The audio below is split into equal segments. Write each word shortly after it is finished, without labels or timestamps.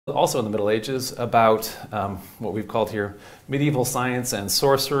Also in the Middle Ages about what we've called here medieval science and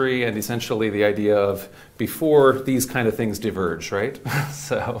sorcery, and essentially the idea of before these kind of things diverge, right?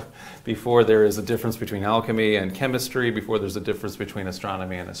 So before there is a difference between alchemy and chemistry, before there's a difference between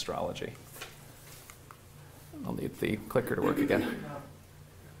astronomy and astrology. I'll need the clicker to work again.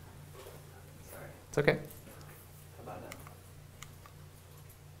 Sorry. It's okay. How about now?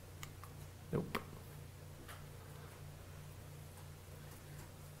 Nope.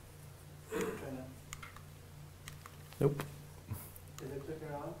 Try now. Nope. Is it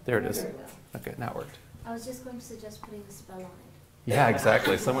clicker on? There it is. There we go. Okay, now it worked. I was just going to suggest putting a spell on it. Yeah,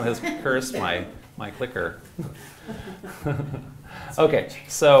 exactly. Someone has cursed my clicker. Okay,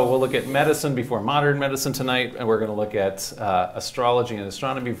 so we'll look at medicine before modern medicine tonight, and we're going to look at astrology and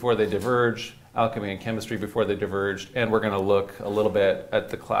astronomy before they diverge, alchemy and chemistry before they diverged, and we're going to look a little bit at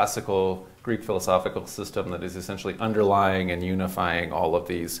the classical Greek philosophical system that is essentially underlying and unifying all of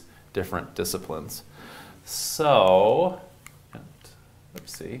these different disciplines.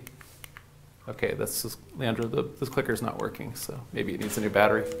 Let's see. Okay, this is, Leandro, this clicker's not working, so maybe it needs a new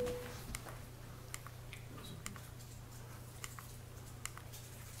battery.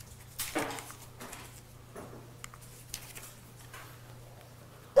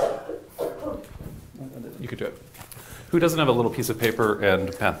 You could do it. Who doesn't have a little piece of paper and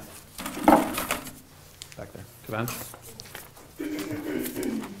a pen? Back there. Come on.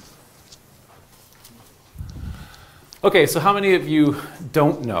 Okay, so how many of you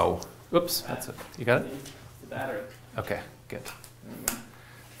don't know? Oops, that's it. You got it? The battery. Okay, good.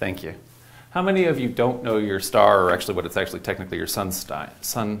 Thank you. How many of you don't know your star, or actually what it's actually technically your sun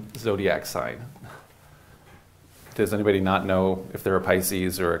zodiac sign? Does anybody not know if they're a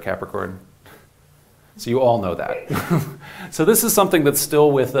Pisces or a Capricorn? So you all know that. So this is something that's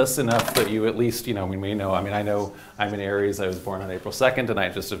still with us enough that you at least, we may know. I mean, I know I'm in Aries. I was born on April 2nd, and I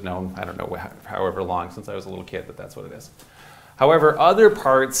just have known, I don't know, however long since I was a little kid, that that's what it is. However, other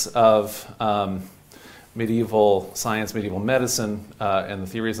parts of medieval science, medieval medicine, and the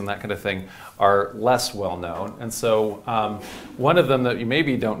theories and that kind of thing are less well known. And so one of them that you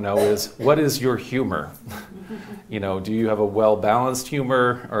maybe don't know is, what is your humor? Do you have a well-balanced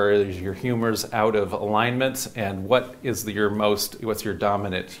humor, or is your humors out of alignment? And what's your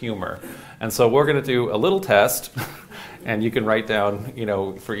dominant humor? And so we're going to do a little test, and you can write down,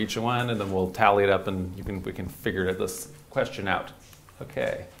 for each one, and then we'll tally it up, and we can figure this question out.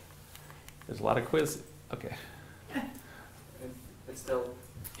 Okay. There's a lot of quiz. Okay. It's still,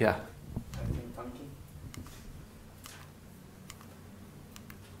 Yeah. everything funky.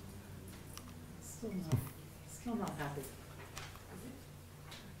 Still not happy.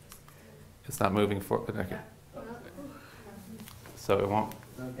 It's not moving forward. Okay. So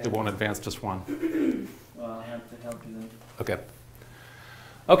it won't advance just one. Well, I'll have to help you then. Okay.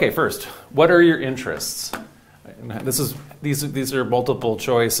 Okay, first, what are your interests? These are multiple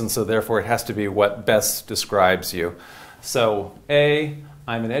choice, and so therefore it has to be what best describes you. So A,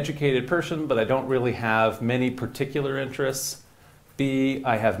 I'm an educated person, but I don't really have many particular interests. B,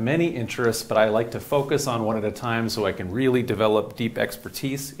 I have many interests, but I like to focus on one at a time so I can really develop deep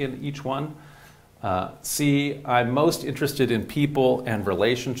expertise in each one. C, I'm most interested in people and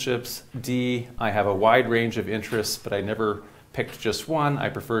relationships. D, I have a wide range of interests, but I never picked just one. I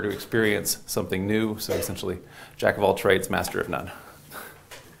prefer to experience something new. So essentially, jack of all trades, master of none.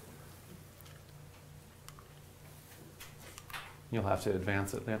 You'll have to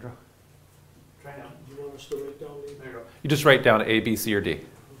advance it, Leandro. Try now. Do you want us to write down the... There you go. You just write down A, B, C, or D.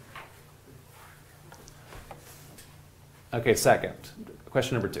 Okay, second,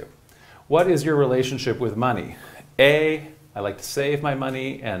 question number 2. What is your relationship with money? A, I like to save my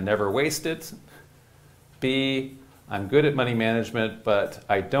money and never waste it. B, I'm good at money management, but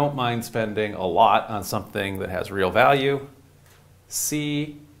I don't mind spending a lot on something that has real value.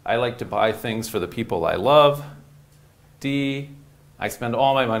 C, I like to buy things for the people I love. D, I spend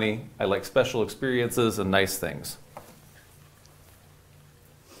all my money. I like special experiences and nice things.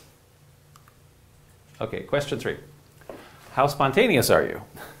 Okay, question 3. How spontaneous are you?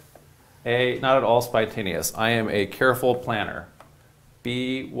 A, not at all spontaneous. I am a careful planner.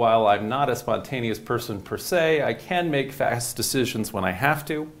 B, while I'm not a spontaneous person per se, I can make fast decisions when I have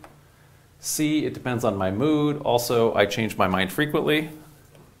to. C, it depends on my mood. Also, I change my mind frequently.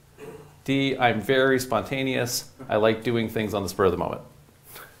 D, I'm very spontaneous. I like doing things on the spur of the moment.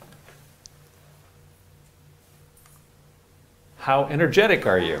 How energetic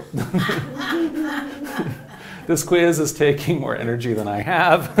are you? This quiz is taking more energy than I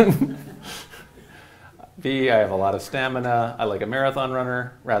have. B, I have a lot of stamina. I like a marathon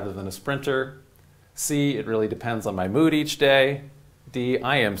runner rather than a sprinter. C, it really depends on my mood each day. D,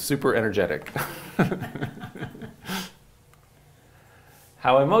 I am super energetic.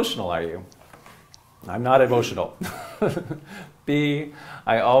 How emotional are you? I'm not emotional. B,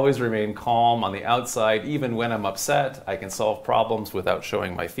 I always remain calm on the outside. Even when I'm upset, I can solve problems without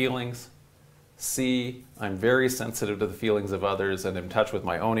showing my feelings. C, I'm very sensitive to the feelings of others and in touch with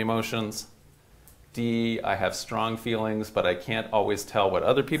my own emotions. D, I have strong feelings, but I can't always tell what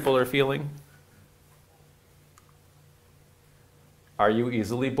other people are feeling. Are you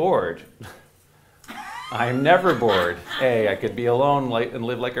easily bored? I'm never bored. A, I could be alone and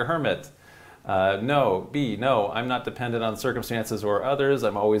live like a hermit. No. B, no, I'm not dependent on circumstances or others.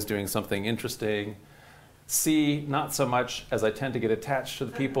 I'm always doing something interesting. C, not so much, as I tend to get attached to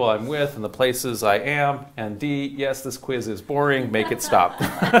the people I'm with and the places I am. And D, yes, this quiz is boring. Make it stop.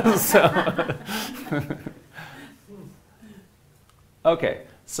 Okay.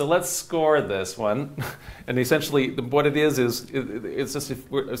 So let's score this one, and essentially what it is it's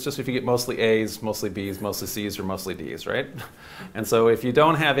just if you get mostly A's, mostly B's, mostly C's, or mostly D's, right? And so if you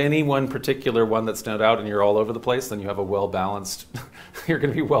don't have any one particular one that stood out and you're all over the place, then you have a well-balanced, you're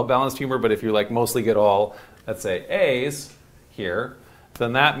going to be well-balanced humor. But if you like mostly get all, let's say A's here,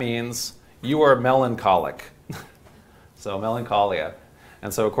 then that means you are melancholic. So melancholia.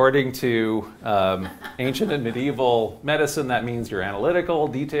 And so according to ancient and medieval medicine, that means you're analytical,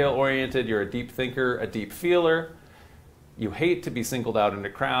 detail-oriented, you're a deep thinker, a deep feeler. You hate to be singled out in a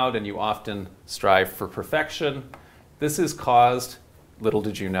crowd, and you often strive for perfection. This is caused, little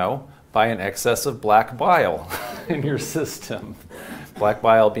did you know, by an excess of black bile in your system. Black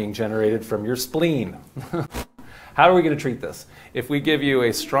bile being generated from your spleen. How are we going to treat this? If we give you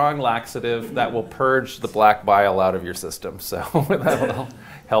a strong laxative, that will purge the black bile out of your system. So that will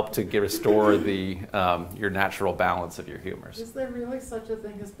help to restore your natural balance of your humors. Is there really such a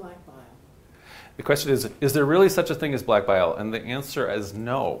thing as black bile? The question is there really such a thing as black bile? And the answer is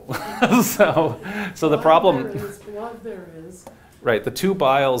no. so the problem... Blood there is. Right, the two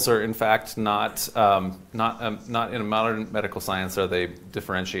biles are in fact not in modern medical science are they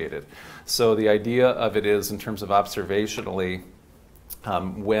differentiated. So the idea of it is, in terms of observationally,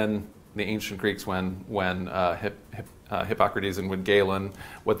 when the ancient Greeks, when Hippocrates and when Galen,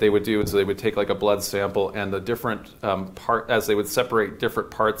 what they would do is they would take like a blood sample and the different as they would separate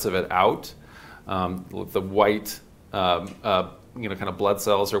different parts of it out, the white kind of blood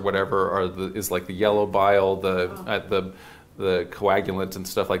cells or whatever is like the yellow bile, the coagulant and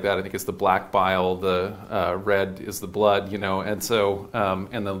stuff like that. I think it's the black bile, the red is the blood, and so,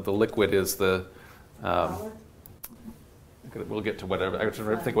 and the liquid is the, we'll get to whatever, I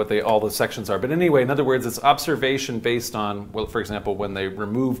don't think what all the sections are. But anyway, in other words, it's observation based on, well, for example, when they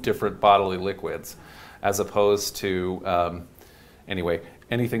remove different bodily liquids, as opposed to, anyway,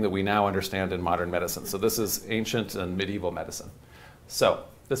 anything that we now understand in modern medicine. So this is ancient and medieval medicine. So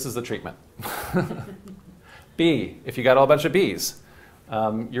this is the treatment. B, if you got a bunch of B's,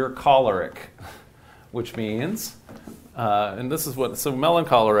 you're choleric, which means, and this is what, so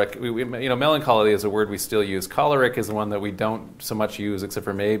melancholic, melancholy is a word we still use. Choleric is the one that we don't so much use, except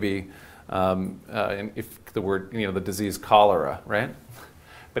for maybe if the word, the disease cholera, right?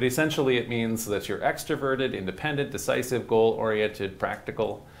 But essentially it means that you're extroverted, independent, decisive, goal-oriented,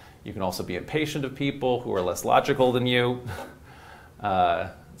 practical. You can also be impatient of people who are less logical than you.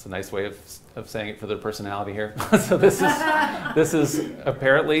 It's a nice way of saying it for their personality here. So this is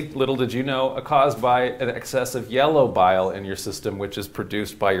apparently, little did you know, caused by an excess of yellow bile in your system, which is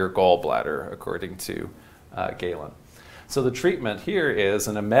produced by your gallbladder, according to Galen. So the treatment here is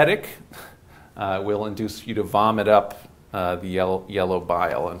an emetic will induce you to vomit up the yellow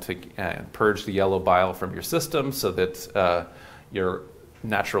bile and to purge the yellow bile from your system so that your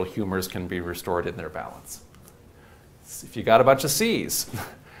natural humors can be restored in their balance. If you got a bunch of C's,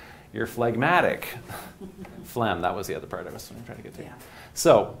 you're phlegmatic. Phlegm, that was the other part I was trying to get to. Yeah.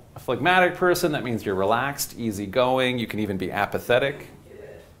 So, a phlegmatic person, that means you're relaxed, easygoing, you can even be apathetic.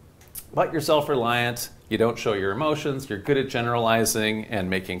 But you're self-reliant, you don't show your emotions, you're good at generalizing and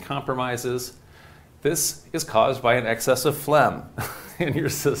making compromises. This is caused by an excess of phlegm in your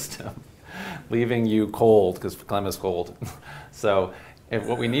system, leaving you cold, because phlegm is cold. So,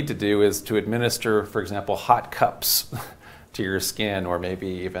 what we need to do is to administer, for example, hot cups to your skin, or maybe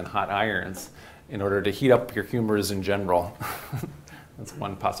even hot irons, in order to heat up your humors in general. That's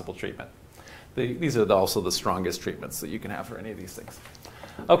one possible treatment. These are also the strongest treatments that you can have for any of these things.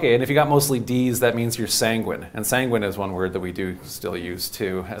 Okay, and if you got mostly D's, that means you're sanguine. And sanguine is one word that we do still use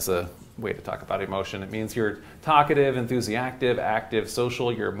too as a way to talk about emotion. It means you're talkative, enthusiastic, active,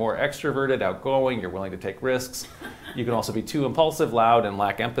 social, you're more extroverted, outgoing, you're willing to take risks. You can also be too impulsive, loud, and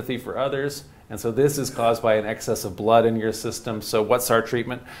lack empathy for others. And so this is caused by an excess of blood in your system. So what's our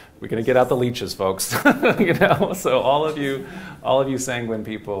treatment? We're going to get out the leeches, folks. So all of you sanguine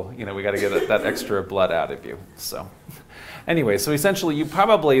people, we got to get that extra blood out of you. So anyway, so essentially you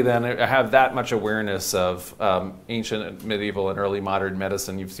probably then have that much awareness of ancient, medieval, and early modern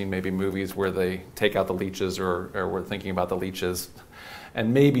medicine. You've seen maybe movies where they take out the leeches or we're thinking about the leeches,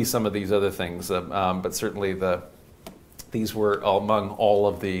 and maybe some of these other things. But certainly these were among all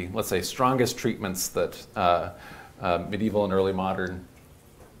of the, let's say, strongest treatments that medieval and early modern,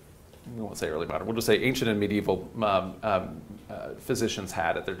 we won't say early modern, we'll just say ancient and medieval physicians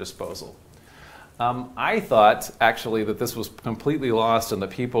had at their disposal. I thought, actually, that this was completely lost and that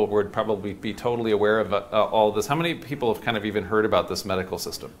people would probably be totally aware of all of this. How many people have kind of even heard about this medical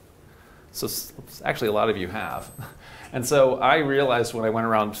system? So actually, a lot of you have. And so I realized when I went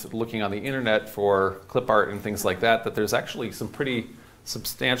around looking on the internet for clip art and things like that, that there's actually some pretty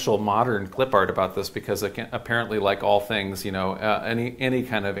substantial modern clip art about this, because apparently, like all things, any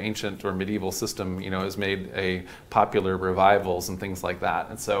kind of ancient or medieval system, has made a popular revivals and things like that.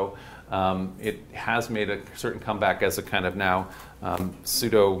 And so it has made a certain comeback as a kind of now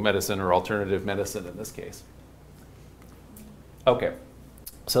pseudo medicine or alternative medicine in this case. Okay.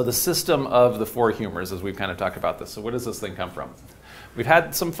 So the system of the four humors, as we've kind of talked about this. So where does this thing come from? We've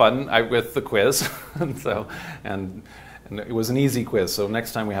had some fun with the quiz, and it was an easy quiz. So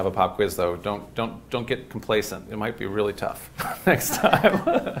next time we have a pop quiz, though, don't get complacent. It might be really tough next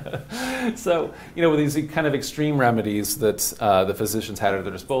time. So with these kind of extreme remedies that the physicians had at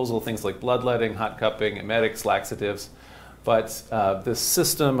their disposal, things like bloodletting, hot cupping, emetics, laxatives, but this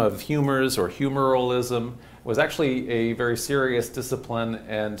system of humors or humoralism was actually a very serious discipline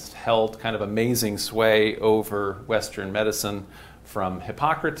and held kind of amazing sway over Western medicine from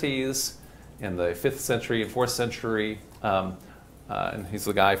Hippocrates in the 5th century and 4th century. And he's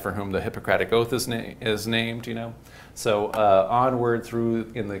the guy for whom the Hippocratic Oath is named, So onward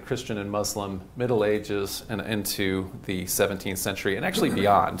through in the Christian and Muslim Middle Ages and into the 17th century, and actually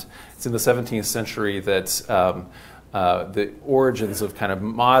beyond. It's in the 17th century that the origins of kind of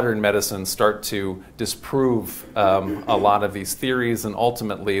modern medicine start to disprove a lot of these theories, and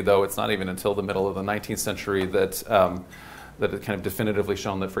ultimately, though it's not even until the middle of the 19th century that that it kind of definitively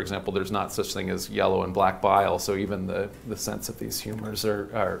shown that, for example, there's not such thing as yellow and black bile. So even the sense of these humors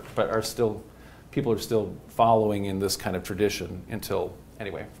people are still following in this kind of tradition until,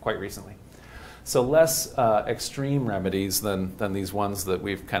 anyway, quite recently. So less extreme remedies than these ones that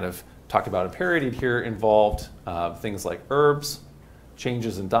we've kind of talked about and parodied here involved things like herbs,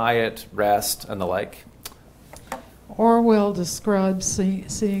 changes in diet, rest, and the like. Orwell describes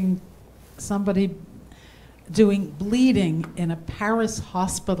seeing somebody doing bleeding in a Paris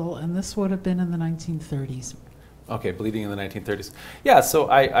hospital, and this would have been in the 1930s. Okay, bleeding in the 1930s. Yeah, so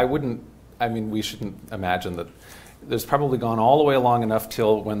we shouldn't imagine that. There's probably gone all the way along enough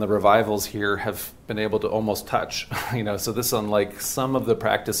till when the revivals here have been able to almost touch, So this, unlike some of the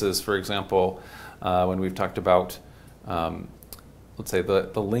practices, for example, when we've talked about, let's say,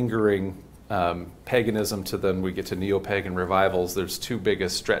 the lingering paganism to then we get to neo-pagan revivals, there's too big a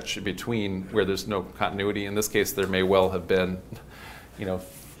stretch between where there's no continuity. In this case, there may well have been,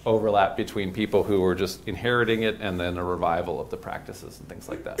 overlap between people who were just inheriting it and then a revival of the practices and things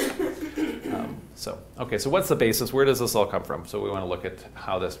like that. So what's the basis? Where does this all come from? So we want to look at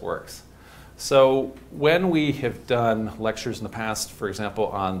how this works. So when we have done lectures in the past, for example,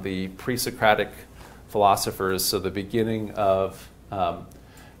 on the pre-Socratic philosophers, so the beginning of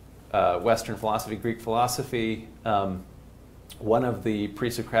Western philosophy, Greek philosophy, one of the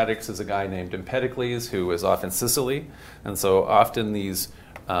pre-Socratics is a guy named Empedocles, who is off in Sicily. And so often these,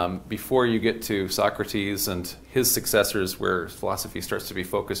 before you get to Socrates and his successors, where philosophy starts to be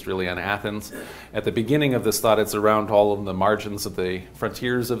focused really on Athens, at the beginning of this thought, it's around all of the margins of the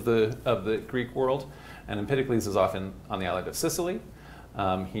frontiers of the Greek world. And Empedocles is often on the island of Sicily.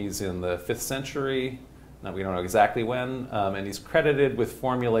 He's in the 5th century. Now, we don't know exactly when, and he's credited with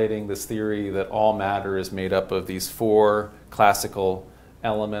formulating this theory that all matter is made up of these 4 classical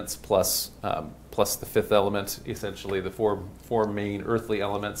elements plus the 5th element, essentially the four main earthly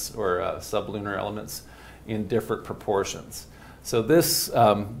elements or sublunar elements in different proportions. So this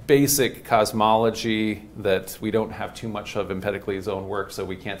basic cosmology that we don't have too much of Empedocles' own work, so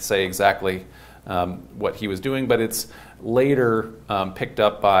we can't say exactly what he was doing, but it's later picked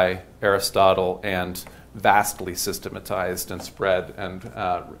up by Aristotle and vastly systematized and spread,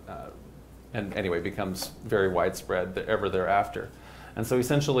 and anyway becomes very widespread ever thereafter. And so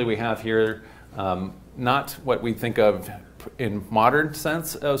essentially we have here not what we think of in modern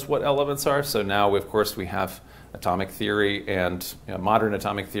sense as what elements are. So now, of course, we have atomic theory and modern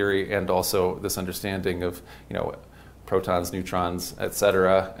atomic theory, and also this understanding of protons, neutrons,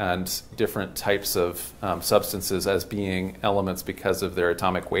 etc., and different types of substances as being elements because of their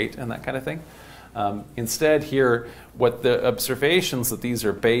atomic weight and that kind of thing. Instead, here, what the observations that these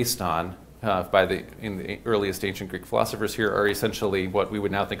are based on in the earliest ancient Greek philosophers here are essentially what we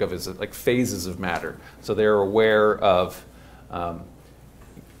would now think of as like phases of matter. So they're aware of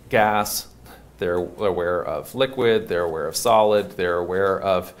gas, they're aware of liquid, they're aware of solid, they're aware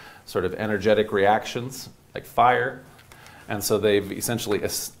of sort of energetic reactions like fire. And so they've essentially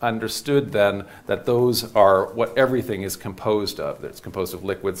understood then that those are what everything is composed of. It's composed of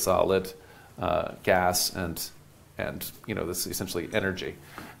liquid, solid, gas, and this essentially energy.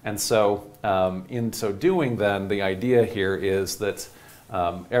 And so in so doing then, the idea here is that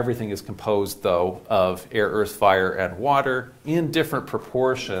everything is composed, though, of air, earth, fire, and water in different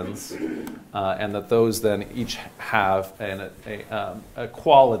proportions, and that those then each have a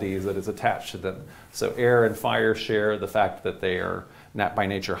quality that is attached to them. So air and fire share the fact that they are not by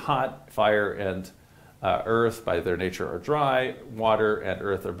nature hot. Fire and earth by their nature are dry. Water and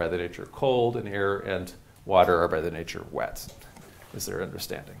earth are by their nature cold, and air and water are by their nature wet. Is there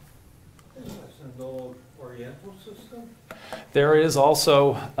understanding? Is an old Oriental system? There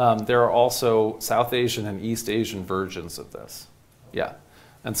are also South Asian and East Asian versions of this. Yeah.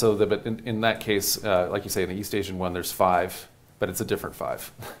 And so but in that case, like you say, in the East Asian one, there's 5, but it's a different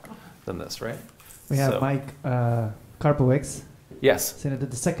 5 than this, right? We have Mike Karpowicz. Yes. Saying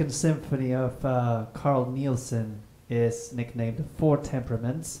that the second symphony of Carl Nielsen is nicknamed The Four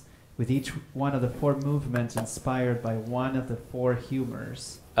Temperaments, with each one of the 4 movements inspired by one of the 4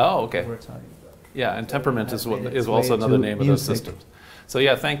 humors. Oh, okay. We're talking about. Yeah, and temperament is also another name of those systems. So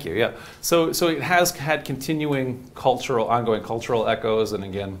yeah, thank you. Yeah, so it has had continuing ongoing cultural echoes, and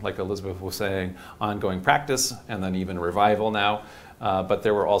again, like Elizabeth was saying, ongoing practice, and then even revival now. But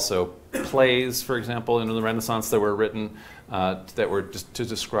there were also plays, for example, in the Renaissance that were written that were just to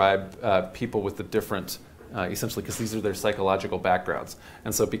describe people with the different, essentially because these are their psychological backgrounds.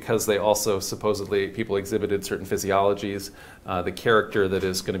 And so because they also supposedly, people exhibited certain physiologies, the character that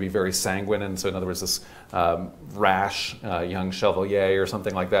is going to be very sanguine, and so in other words, this rash young chevalier or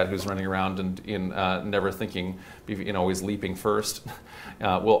something like that who's running around and never thinking, always leaping first,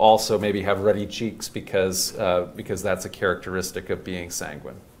 will also maybe have ruddy cheeks because that's a characteristic of being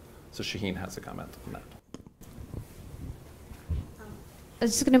sanguine. So Shaheen has a comment on that. I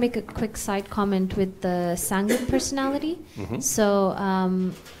was just going to make a quick side comment with the sanguine personality. Mm-hmm. So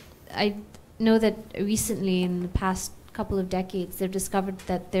I know that recently, in the past couple of decades, they've discovered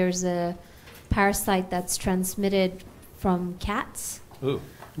that there's a parasite that's transmitted from cats. Ooh.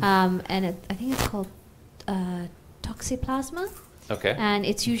 And I think it's called toxoplasma. Okay. And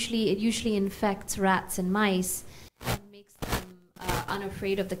it usually infects rats and mice and makes them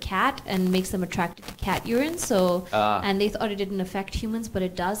unafraid of the cat and makes them attracted to cat urine. So and they thought it didn't affect humans, but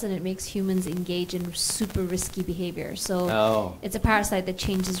it does, and it makes humans engage in super risky behavior. So it's a parasite that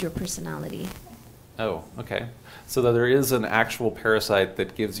changes your personality. Oh, okay. So there is an actual parasite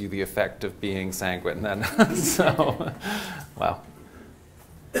that gives you the effect of being sanguine then. So, wow.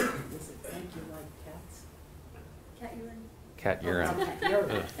 Does it make you like cats? Cat urine. Cat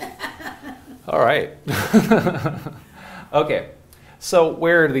urine. All right. Okay. So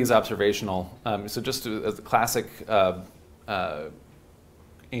where are these observational? So just as the classic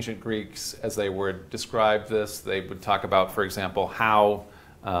ancient Greeks, as they would describe this, they would talk about, for example, how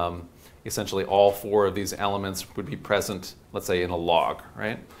essentially all 4 of these elements would be present, let's say, in a log,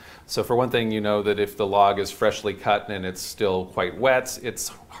 right? So for one thing, you know that if the log is freshly cut and it's still quite wet, it's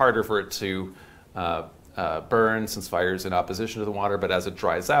harder for it to burn, since fire is in opposition to the water, but as it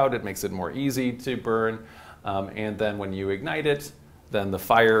dries out, it makes it more easy to burn. And then when you ignite it, then the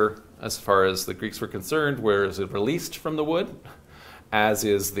fire, as far as the Greeks were concerned, was released from the wood, as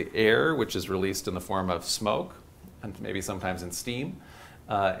is the air, which is released in the form of smoke, and maybe sometimes in steam.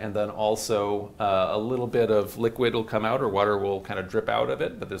 And then also a little bit of liquid will come out, or water will kind of drip out of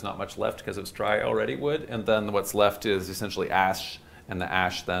it, but there's not much left because it's dry already wood. And then what's left is essentially ash, and the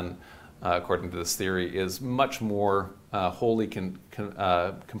ash then, according to this theory, is much more wholly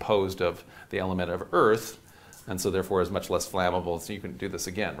composed of the element of earth, and so therefore is much less flammable. So you can do this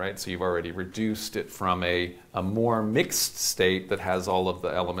again, right? So you've already reduced it from a more mixed state that has all of the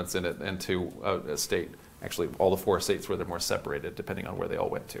elements in it into a state, actually all the 4 states where they're more separated depending on where they all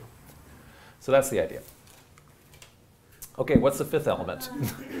went to. So that's the idea. Okay, what's the 5th element?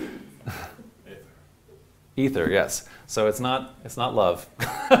 Ether, yes. So it's not love,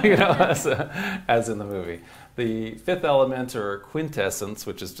 you know, as in the movie. The fifth element, or quintessence,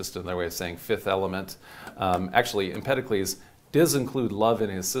 which is just another way of saying fifth element, actually Empedocles does include love in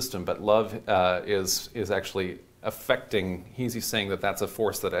his system, but love is actually affecting. He's saying that that's a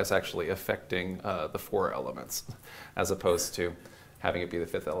force that is actually affecting the four elements, as opposed to having it be the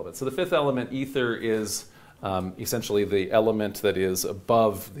fifth element. So the fifth element, ether, is essentially the element that is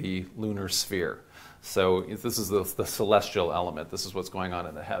above the lunar sphere. So this is the celestial element. This is what's going on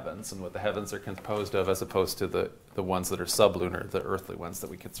in the heavens and what the heavens are composed of, as opposed to the ones that are sublunar, the earthly ones that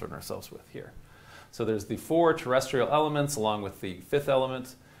we concern ourselves with here. So there's the four terrestrial elements along with the fifth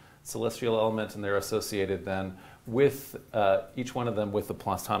element, celestial element, and they're associated then with each one of them with the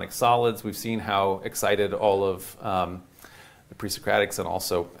Platonic solids. We've seen how excited all of the pre-Socratics and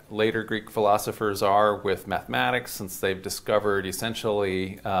also later Greek philosophers are with mathematics, since they've discovered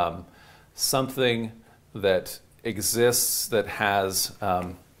essentially something that exists that has,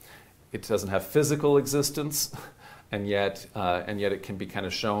 it doesn't have physical existence, and yet it can be kind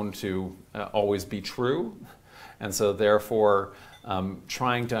of shown to always be true. And so therefore,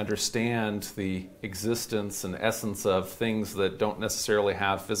 trying to understand the existence and essence of things that don't necessarily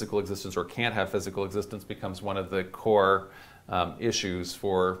have physical existence or can't have physical existence becomes one of the core issues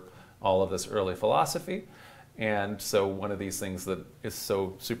for all of this early philosophy. And so one of these things that is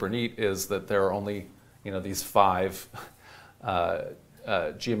so super neat is that there are only, you know, these five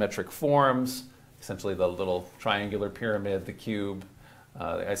geometric forms, essentially the little triangular pyramid, the cube,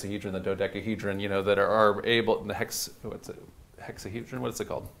 the isohedron, the dodecahedron, you know, that are able, the hexahedron, what is it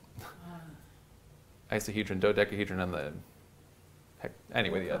called? Isohedron, dodecahedron, and the,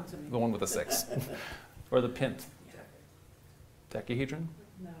 anyway, the one with the six. Or the pint. Decahedron?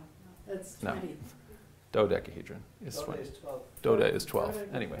 No, that's No. 20. Dodecahedron is Doda 20. is 12. Doda is 12. Doda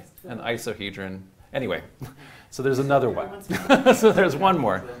Anyway, is 12. an isohedron. Anyway, so there's another There one. wants to be- So there's one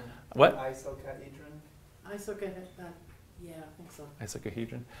more. What? Isocahedron. Isocahedron, yeah, I think so.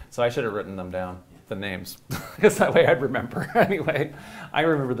 Isocahedron. So I should have written them down, the names, because that way I'd remember. Anyway, I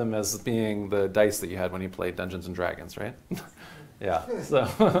remember them as being the dice that you had when you played Dungeons and Dragons, right? Yeah. So,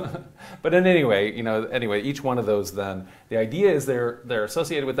 but in anyway, you know, anyway, each one of those then, the idea is they're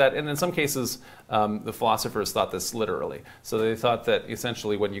associated with that, and in some cases, the philosophers thought this literally. So they thought that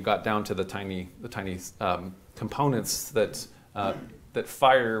essentially, when you got down to the tiny components, that that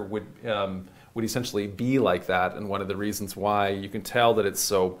fire would essentially be like that, and one of the reasons why you can tell that it's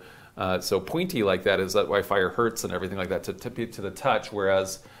so pointy like that is that why fire hurts and everything like that to the touch,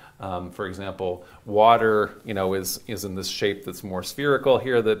 whereas for example, water, you know, is in this shape that's more spherical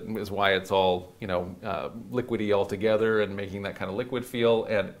here. That is why it's all, you know, liquidy all together and making that kind of liquid feel.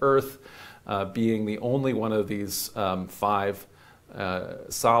 And earth, being the only one of these five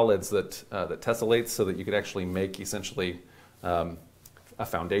solids that tessellates, so that you could actually make essentially a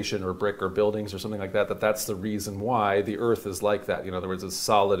foundation or brick or buildings or something like that. That's the reason why the earth is like that. You know, in other words, it's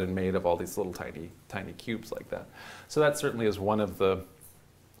solid and made of all these little tiny cubes like that. So that certainly is one of the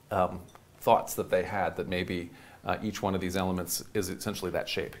thoughts that they had, that maybe each one of these elements is essentially that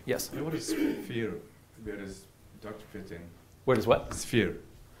shape. Yes? And what is sphere? Where does dot fit in? Where does what? Sphere.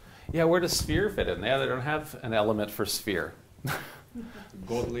 Yeah, where does sphere fit in? Yeah, they don't have an element for sphere.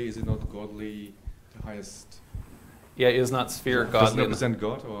 Godly, is it not godly, the highest? Yeah, is not sphere Does it godly? represent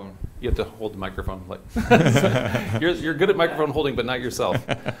God, or? You have to hold the microphone. Like you're good at microphone holding, but not yourself.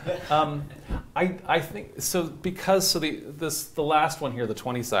 I think so, because the last one here, the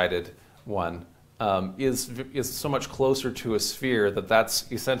 20-sided one, is so much closer to a sphere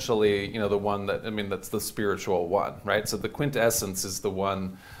that's essentially, you know, the one that, I mean, that's the spiritual one, right? So the quintessence is the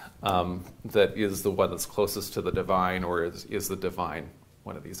one that is the one that's closest to the divine, or is the divine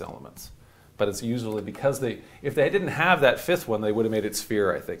one of these elements. But it's usually because if they didn't have that fifth one, they would have made it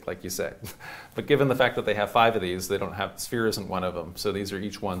sphere, I think, like you said. But given the fact that they have five of these, they don't have, sphere isn't one of them. So these are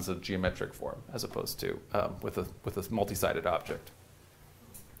each one's a geometric form, as opposed to with a multi-sided object.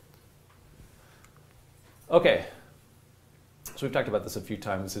 Okay. So we've talked about this a few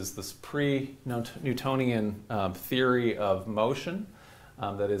times, is this pre-Newtonian theory of motion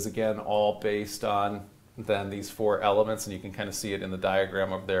that is, again, all based on then these four elements, and you can kind of see it in the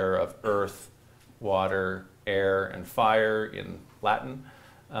diagram over there of earth, water, air, and fire in Latin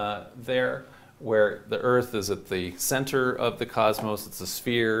there, where the earth is at the center of the cosmos. It's a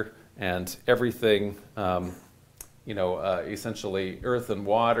sphere, and everything, essentially earth and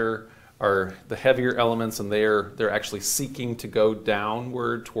water are the heavier elements, and they're actually seeking to go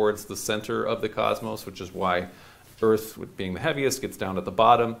downward towards the center of the cosmos, which is why earth, being the heaviest, gets down at the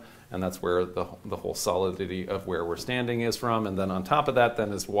bottom, and that's where the whole solidity of where we're standing is from. And then on top of that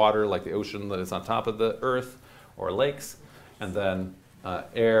then is water, like the ocean that is on top of the earth, or lakes, and then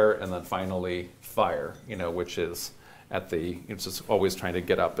air, and then finally fire, which is it's just always trying to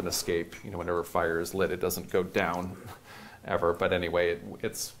get up and escape. Whenever fire is lit, it doesn't go down ever. But anyway,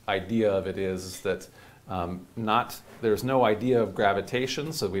 its idea of it is that there's no idea of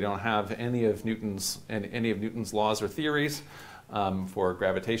gravitation, so we don't have any of Newton's laws or theories for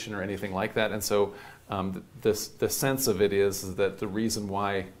gravitation or anything like that. And so the sense of it is that the reason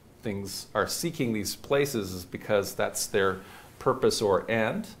why things are seeking these places is because that's their purpose or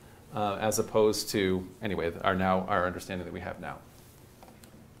end, as opposed to, anyway, our understanding that we have now.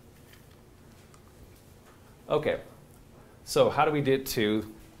 Okay, so how do we get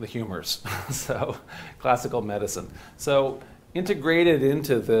to the humors? So classical medicine. So integrated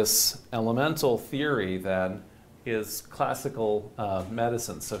into this elemental theory then is classical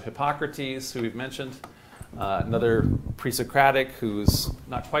medicine. So Hippocrates, who we've mentioned, another pre-Socratic who's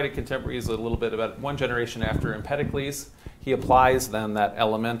not quite a contemporary, is a little bit about one generation after Empedocles. He applies then that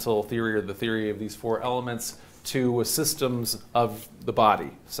elemental theory, or the theory of these four elements, to systems of the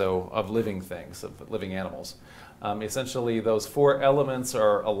body, so of living things, of living animals. Essentially, those four elements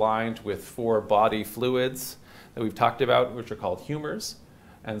are aligned with four bodily fluids that we've talked about, which are called humors.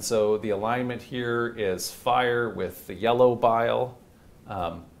 And so the alignment here is fire with the yellow bile,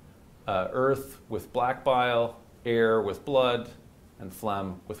 earth with black bile, air with blood, and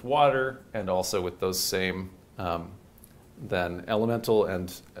phlegm with water, and also with those same then elemental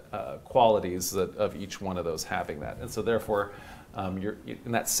and qualities of each one of those having that. And so therefore,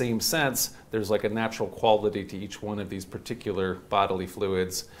 in that same sense, there's like a natural quality to each one of these particular bodily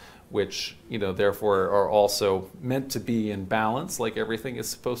fluids, which therefore are also meant to be in balance, like everything is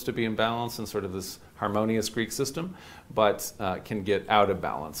supposed to be in balance in sort of this harmonious Greek system, but can get out of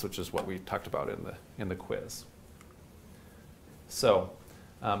balance, which is what we talked about in the quiz. So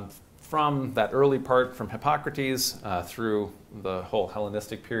from that early part, from Hippocrates through the whole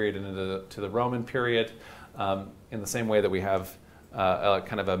Hellenistic period and to the Roman period, in the same way that we have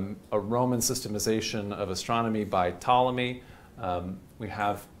kind of a Roman systemization of astronomy by Ptolemy, we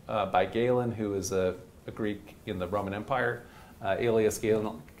have by Galen, who is a Greek in the Roman Empire. Aelius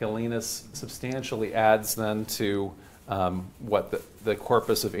Galenus substantially adds then to what the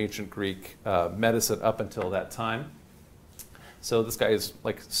corpus of ancient Greek medicine up until that time. So this guy is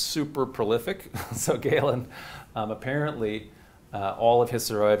like super prolific. So Galen, apparently, all of his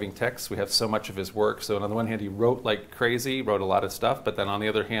surviving texts, we have so much of his work. So on the one hand, he wrote like crazy, wrote a lot of stuff, but then on the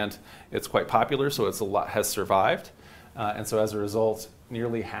other hand, it's quite popular, so has survived. And so as a result,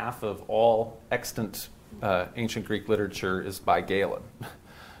 nearly half of all extant ancient Greek literature is by Galen.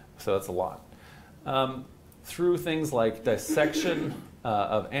 So that's a lot. Through things like dissection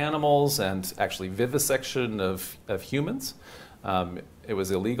of animals and actually vivisection of humans, it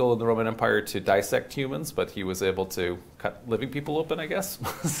was illegal in the Roman Empire to dissect humans, but he was able to cut living people open, I guess.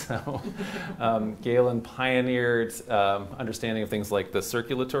 So Galen pioneered understanding of things like the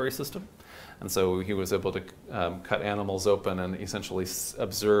circulatory system. And so he was able to cut animals open and essentially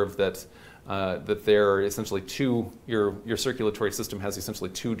observe that there are essentially your circulatory system has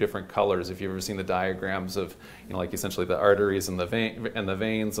essentially two different colors. If you've ever seen the diagrams of, like essentially the arteries and the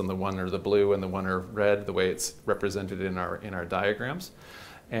veins, and the one are the blue and the one are red, the way it's represented in our diagrams.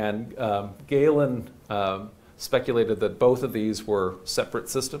 And Galen speculated that both of these were separate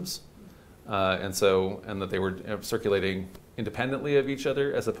systems, and that they were circulating independently of each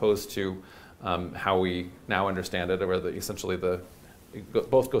other, as opposed to how we now understand it, where essentially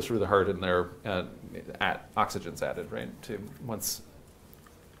both go through the heart and they're oxygen's added, right, to once,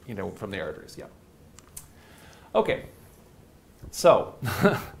 from the arteries. Yeah. Okay. So,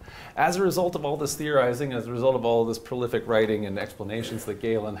 as a result of all this theorizing, as a result of all this prolific writing and explanations that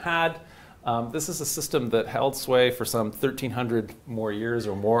Galen had, this is a system that held sway for some 1,300 more years,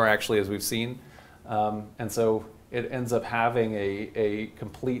 or more actually, as we've seen. And so it ends up having a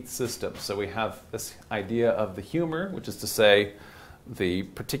complete system. So we have this idea of the humor, which is to say the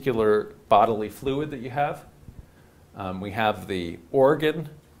particular bodily fluid that you have. We have the organ,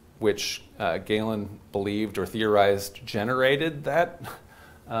 which Galen believed or theorized generated that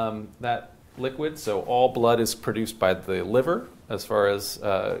liquid. So all blood is produced by the liver, as far as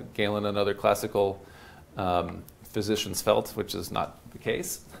Galen and other classical physicians felt, which is not the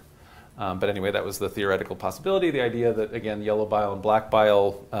case. But anyway, that was the theoretical possibility. The idea that, again, yellow bile and black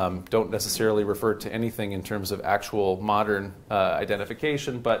bile don't necessarily refer to anything in terms of actual modern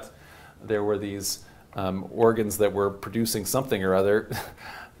identification, but there were these organs that were producing something or other,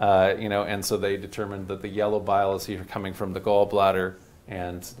 and so they determined that the yellow bile is here coming from the gallbladder,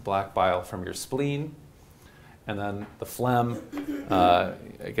 and the black bile from your spleen. And then the phlegm, I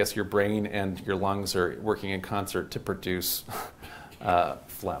guess your brain and your lungs are working in concert to produce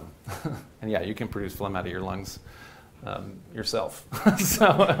phlegm. And yeah, you can produce phlegm out of your lungs yourself.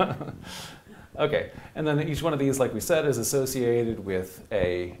 So, okay. And then each one of these, like we said, is associated with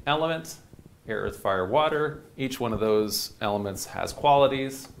a element, air, earth, fire, water. Each one of those elements has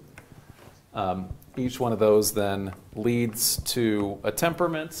qualities. Each one of those then leads to a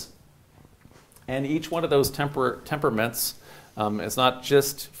temperament. And each one of those temperaments is not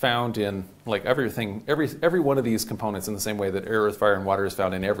just found in like everything, every one of these components in the same way that air, earth, fire, and water is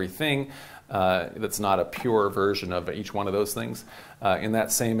found in everything. That's not a pure version of each one of those things. In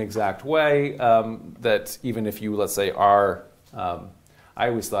that same exact way, that even if you, let's say, are, I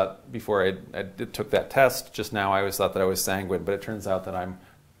always thought before I took that test just now, I always thought that I was sanguine, but it turns out that I'm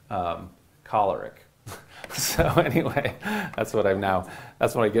choleric. So anyway, that's what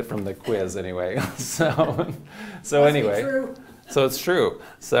I get from the quiz anyway. So anyway, so it's true.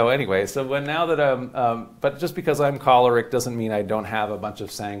 So anyway, now that but just because I'm choleric doesn't mean I don't have a bunch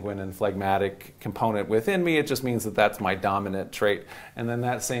of sanguine and phlegmatic component within me. It just means that that's my dominant trait. And then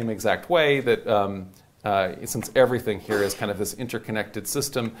that same exact way that since everything here is kind of this interconnected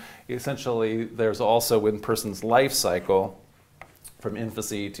system, essentially there's also in person's life cycle, from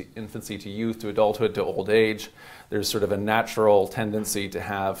infancy to youth to adulthood to old age, there's sort of a natural tendency to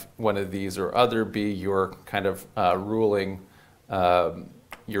have one of these or other be your kind of ruling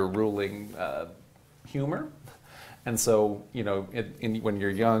humor. And so, you know, when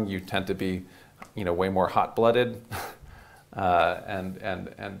you're young, you tend to be, you know, way more hot-blooded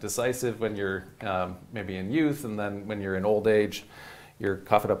and decisive when you're maybe in youth, and then when you're in old age, you're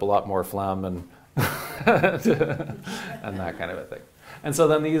coughing up a lot more phlegm and and that kind of a thing. And so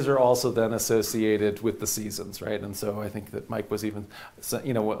then these are also then associated with the seasons, right? And so I think that Mike was even,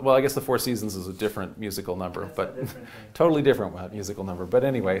 you know, well, I guess the 4 seasons is a different musical number, but totally different musical number. But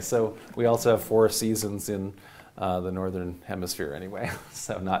anyway, so we also have 4 seasons in the northern hemisphere anyway,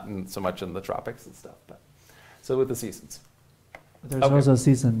 so not so much in the tropics and stuff. But so with the seasons. There's also a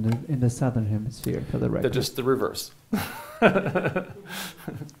season in the southern hemisphere, for the record. They're just the reverse.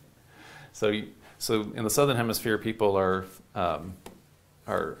 So in the southern hemisphere, people are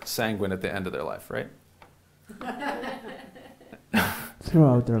sanguine at the end of their life, right?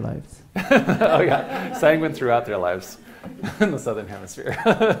 Throughout their lives. Oh yeah, sanguine throughout their lives in the southern hemisphere.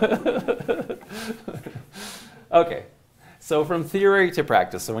 Okay, so from theory to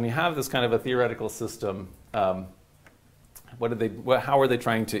practice. So when you have this kind of a theoretical system, how are they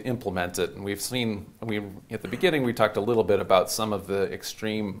trying to implement it? And we've seen, at the beginning, we talked a little bit about some of the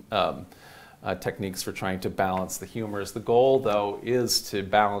extreme techniques for trying to balance the humors. The goal, though, is to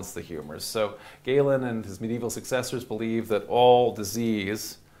balance the humors. So Galen and his medieval successors believe that all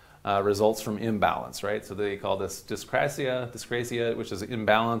disease results from imbalance, right? So they call this dyscrasia, which is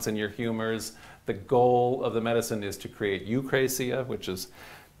imbalance in your humors. The goal of the medicine is to create eucrasia, which is,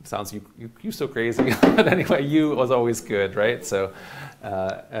 sounds you so crazy, but anyway, you was always good, right? So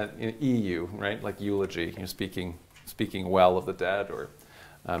in EU, right, like eulogy, you're speaking well of the dead, or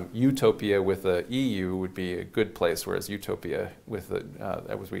utopia with a EU would be a good place, whereas utopia with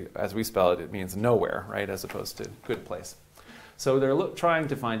as we spell it, it means nowhere, right, as opposed to good place. So they're trying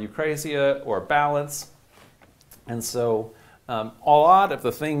to find eucrasia or balance, and so a lot of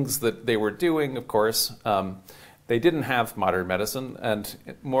the things that they were doing, of course, they didn't have modern medicine, and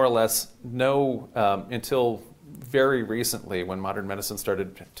more or less until very recently, when modern medicine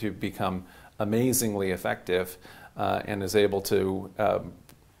started to become amazingly effective and is able to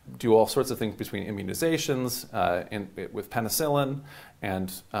do all sorts of things between immunizations with penicillin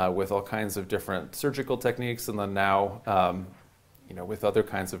and with all kinds of different surgical techniques, and then now with other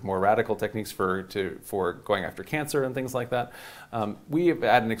kinds of more radical techniques for going after cancer and things like that. We have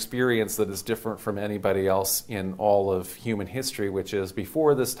had an experience that is different from anybody else in all of human history, which is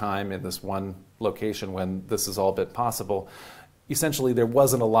before this time in this one location when this has all been possible, essentially there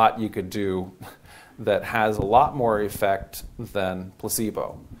wasn't a lot you could do that has a lot more effect than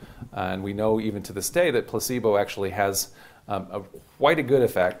placebo. And we know even to this day that placebo actually has quite a good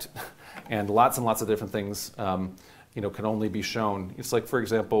effect, and lots of different things can only be shown. It's like, for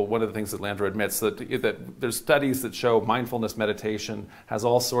example, one of the things that Landro admits that there's studies that show mindfulness meditation has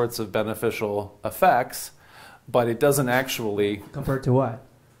all sorts of beneficial effects, but it doesn't actually... Compared to what?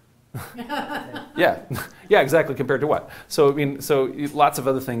 Yeah, exactly. Compared to what? So lots of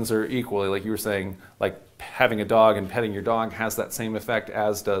other things are equally, like you were saying, like having a dog and petting your dog has that same effect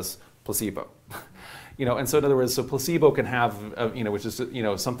as does placebo. and so in other words, so placebo can have, which is,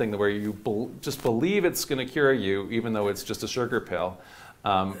 something where you just believe it's going to cure you, even though it's just a sugar pill,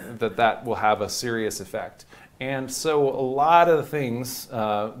 that will have a serious effect. And so a lot of the things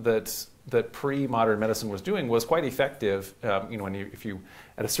that pre-modern medicine was doing was quite effective. If you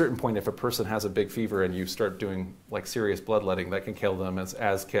at a certain point, if a person has a big fever and you start doing like serious bloodletting, that can kill them,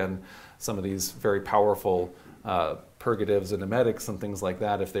 as can some of these very powerful purgatives and emetics and things like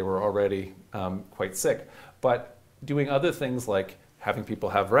that if they were already quite sick. But doing other things like having people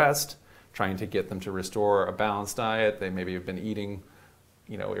have rest, trying to get them to restore a balanced diet, they maybe have been eating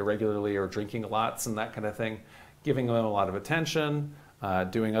irregularly or drinking lots and that kind of thing, giving them a lot of attention,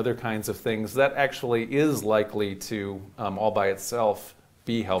 doing other kinds of things, that actually is likely to all by itself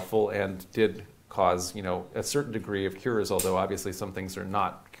be helpful and did cause a certain degree of cures, although obviously some things are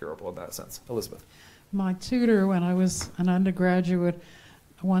not curable in that sense. Elizabeth. My tutor, when I was an undergraduate,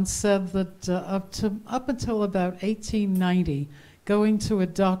 once said that up until about 1890, going to a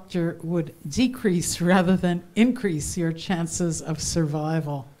doctor would decrease rather than increase your chances of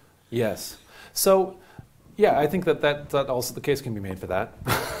survival. Yes. So, yeah, I think that also the case can be made for that.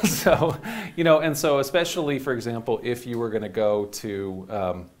 So, and so especially, for example, if you were going to go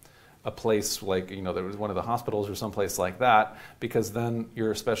to a place like, there was one of the hospitals or someplace like that, because then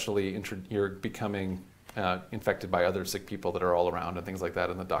you're you're becoming infected by other sick people that are all around and things like that,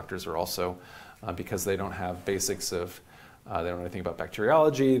 and the doctors are also, because they don't have basics of, they don't know anything about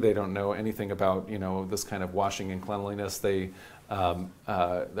bacteriology, they don't know anything about, this kind of washing and cleanliness, they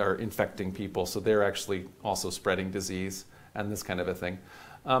are infecting people, so they're actually also spreading disease and this kind of a thing.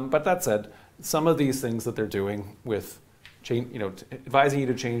 But that said, some of these things that they're doing with advising you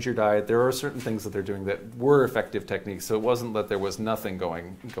to change your diet, there are certain things that they're doing that were effective techniques. So it wasn't that there was nothing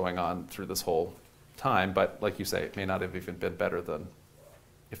going on through this whole time, but like you say, it may not have even been better than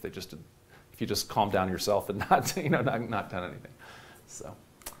if you just calmed down yourself and not done anything. So,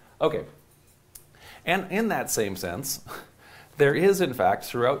 okay. And in that same sense, there is, in fact,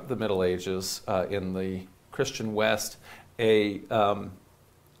 throughout the Middle Ages in the Christian West, a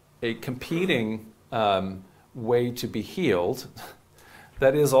competing way to be healed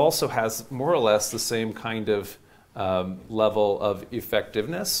that also has more or less the same kind of level of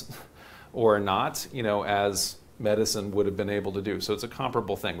effectiveness or not, as medicine would have been able to do. So it's a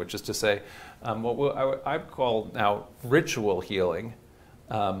comparable thing, which is to say what I call now ritual healing,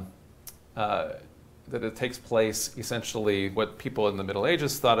 that it takes place essentially what people in the Middle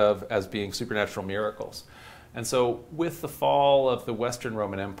Ages thought of as being supernatural miracles. And so with the fall of the Western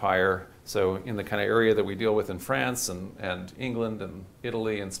Roman Empire, so in the kind of area that we deal with in France and England and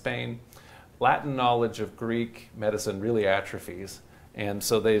Italy and Spain, Latin knowledge of Greek medicine really atrophies. And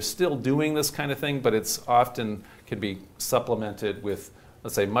so they're still doing this kind of thing, but it's often can be supplemented with,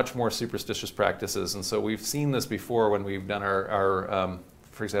 let's say, much more superstitious practices. And so we've seen this before when we've done our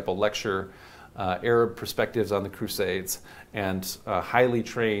for example, lecture Arab perspectives on the Crusades, and highly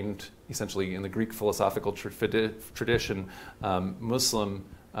trained, essentially in the Greek philosophical tradition, Muslim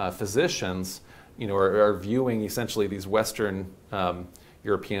physicians, are viewing essentially these Western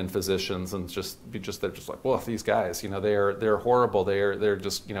European physicians and they're just like, well, these guys, they're horrible. They're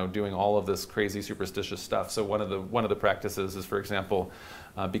just doing all of this crazy superstitious stuff. So one of the practices is, for example,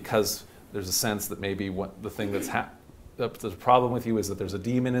 because there's a sense that maybe the thing the problem with you is that there's a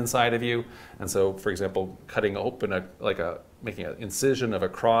demon inside of you, and so, for example, cutting open making an incision of a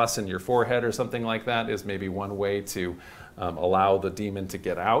cross in your forehead or something like that is maybe one way to allow the demon to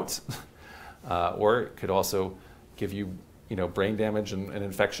get out, or it could also give you, brain damage and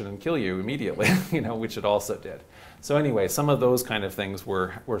infection and kill you immediately, which it also did. So anyway, some of those kind of things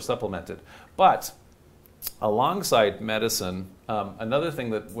were supplemented, but alongside medicine, another thing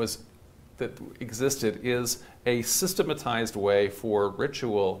that existed is a systematized way for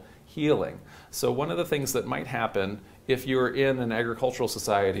ritual healing. So one of the things that might happen if you're in an agricultural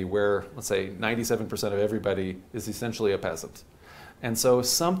society where, let's say, 97% of everybody is essentially a peasant. And so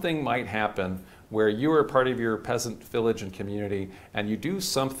something might happen where you are part of your peasant village and community, and you do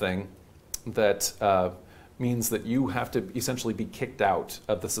something that means that you have to essentially be kicked out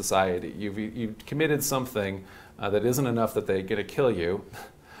of the society. You've committed something that isn't enough that they're going to kill you.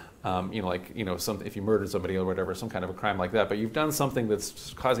 If you murdered somebody or whatever, some kind of a crime like that, but you've done something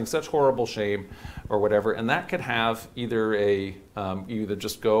that's causing such horrible shame or whatever, and that could have either you either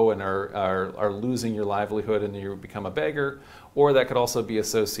just go and are losing your livelihood and you become a beggar, or that could also be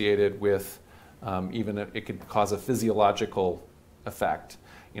associated with it could cause a physiological effect,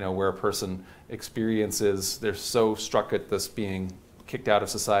 where a person experiences, they're so struck at this being kicked out of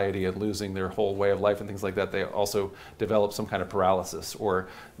society and losing their whole way of life and things like that, they also develop some kind of paralysis, or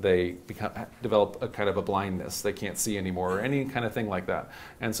they develop a kind of a blindness. They can't see anymore, or any kind of thing like that.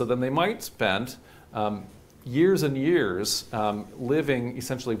 And so then they might spend years and years living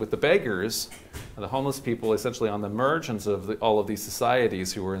essentially with the beggars, the homeless people, essentially on the margins of all of these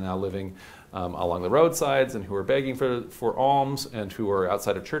societies, who are now living along the roadsides and who are begging for alms and who are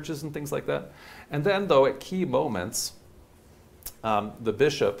outside of churches and things like that. And then, though, at key moments, the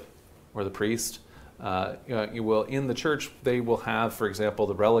bishop or the priest, in the church, they will have, for example,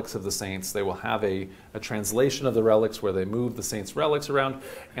 the relics of the saints. They will have a translation of the relics where they move the saints' relics around,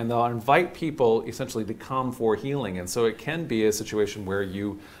 and they'll invite people essentially to come for healing. And so it can be a situation where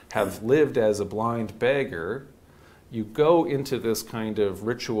you have lived as a blind beggar, you go into this kind of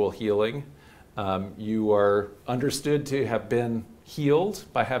ritual healing, you are understood to have been healed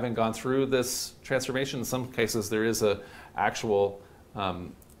by having gone through this transformation. In some cases, there is a actual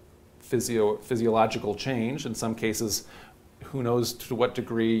physiological change. In some cases, who knows to what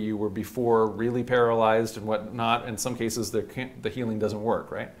degree you were before really paralyzed and what not. In some cases, the healing doesn't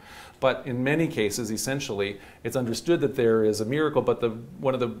work, right? But in many cases, essentially, it's understood that there is a miracle, but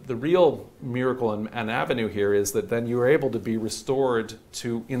one of the real miracle and avenue here is that then you are able to be restored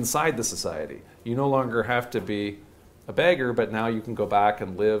to inside the society. You no longer have to be a beggar, but now you can go back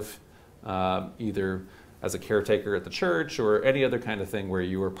and live either as a caretaker at the church or any other kind of thing where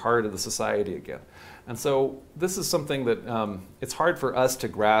you are part of the society again. And so this is something that it's hard for us to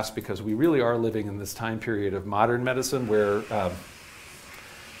grasp, because we really are living in this time period of modern medicine where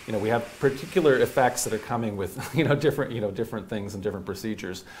we have particular effects that are coming with different things and different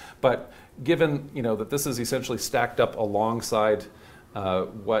procedures. But given that this is essentially stacked up alongside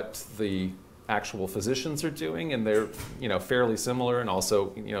what the actual physicians are doing, and they're fairly similar, and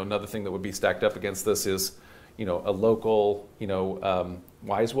also another thing that would be stacked up against this is a local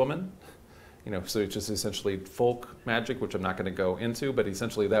wise woman, so it's just essentially folk magic, which I'm not going to go into, but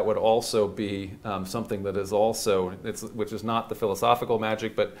essentially that would also be something that is also, which is not the philosophical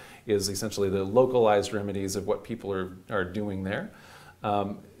magic, but is essentially the localized remedies of what people are doing there.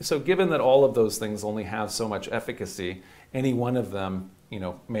 So given that all of those things only have so much efficacy, any one of them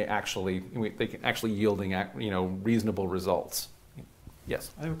they can actually yielding reasonable results.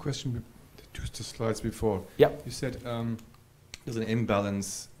 Yes? I have a question to the slides before. Yep. You said there's an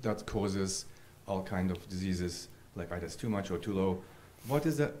imbalance that causes all kind of diseases, like either it's too much or too low. What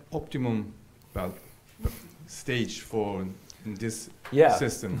is the optimum stage for in this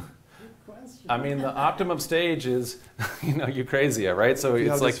system? I mean, the optimum stage is, eucrasia, right? So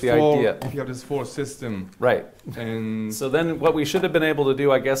it's like the idea. If you have this 4 system. Right. And so then what we should have been able to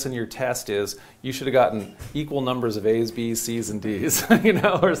do, I guess, in your test is you should have gotten equal numbers of A's, B's, C's, and D's,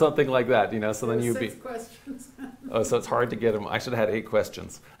 or something like that, so then you'd be. 6 questions. Oh, so it's hard to get them. I should have had 8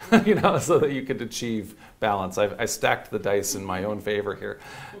 questions, so that you could achieve balance. I stacked the dice in my own favor here,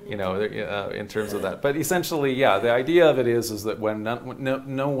 in terms of that. But essentially, the idea of it is that when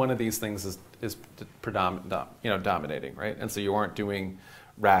no one of these things is dominating, right? And so you aren't doing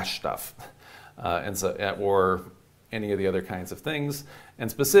rash stuff, and so or any of the other kinds of things.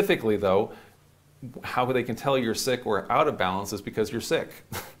 And specifically, though, how they can tell you're sick or out of balance is because you're sick.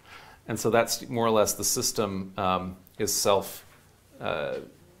 And so that's more or less the system is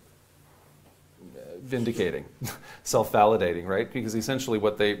self-vindicating, self-validating, right? Because essentially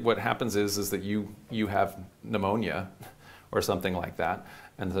what happens is that you have pneumonia or something like that,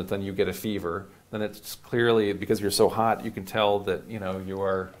 and then you get a fever. Then it's clearly, because you're so hot, you can tell that you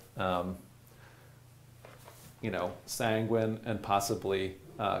are sanguine and possibly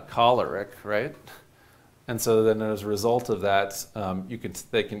choleric, right? And so then, as a result of that, you can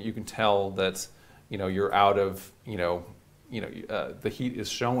tell that you're out of the heat is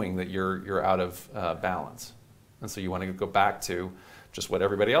showing that you're out of balance, and so you want to go back to just what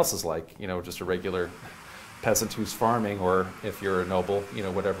everybody else is like, just a regular peasant who's farming, or if you're a noble,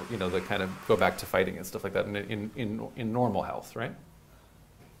 whatever, they kind of go back to fighting and stuff like that in normal health, right?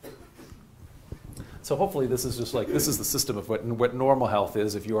 So hopefully this is the system of what normal health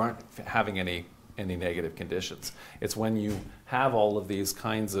is if you aren't having any negative conditions. It's when you have all of these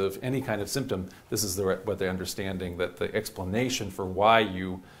kinds of, any kind of symptom, this is what they're understanding, that the explanation for why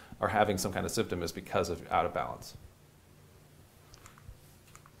you are having some kind of symptom is because of out of balance.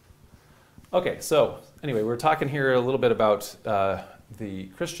 Okay, so anyway, we're talking here a little bit about the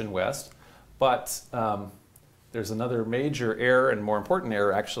Christian West, but there's another major error, and more important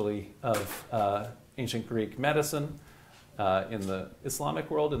error actually, of ancient Greek medicine in the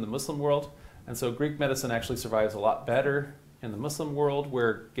Islamic world, in the Muslim world. And so Greek medicine actually survives a lot better in the Muslim world,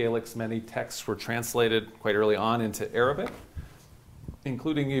 where Gaelic's many texts were translated quite early on into Arabic.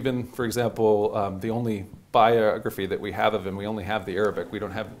 including even, for example, the only biography that we have of him, we only have the Arabic. We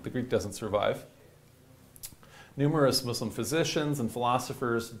don't have, the Greek doesn't survive. Numerous Muslim physicians and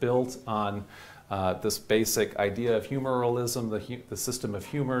philosophers built on this basic idea of humoralism, the system of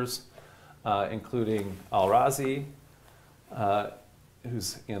humors, including Al-Razi,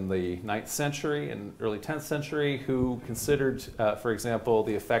 who's in the 9th century and early 10th century, who considered, for example,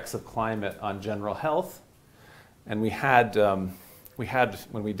 the effects of climate on general health. And we had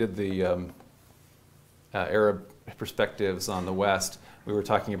when we did the Arab perspectives on the West, we were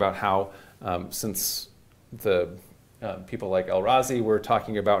talking about how since the people like Al-Razi were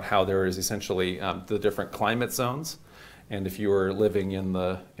talking about how there is essentially the different climate zones. And if you were living in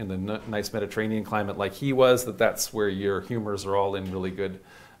the nice Mediterranean climate like he was, that's where your humors are all in really good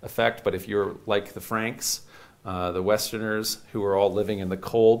effect. But if you're like the Franks, the Westerners who are all living in the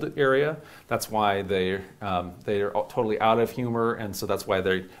cold area, that's why they are totally out of humor, and so that's why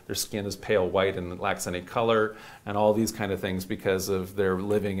their skin is pale white and lacks any color, and all these kind of things because of their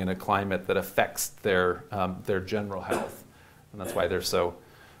living in a climate that affects their general health, and that's why they're so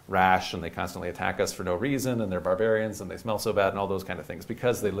rash and they constantly attack us for no reason, and they're barbarians and they smell so bad and all those kind of things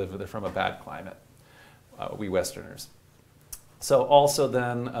because they're from a bad climate, we Westerners. So also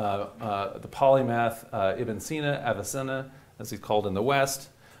then the polymath Ibn Sina, Avicenna, as he's called in the West,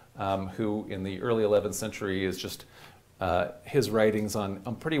 who in the early 11th century is just his writings on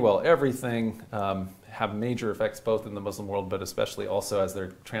pretty well everything have major effects both in the Muslim world but especially also as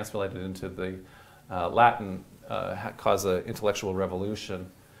they're translated into the Latin, cause an intellectual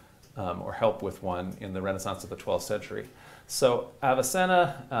revolution or help with one in the Renaissance of the 12th century. So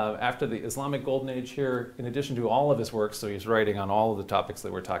Avicenna, after the Islamic Golden Age here, in addition to all of his works, so he's writing on all of the topics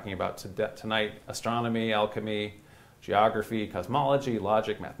that we're talking about tonight, astronomy, alchemy, geography, cosmology,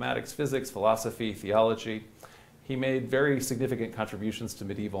 logic, mathematics, physics, philosophy, theology. He made very significant contributions to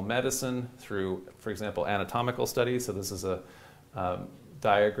medieval medicine through, for example, anatomical studies. So this is a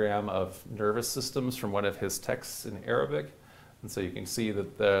diagram of nervous systems from one of his texts in Arabic. And so you can see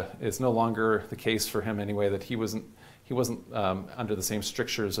that it's no longer the case for him anyway that he wasn't under the same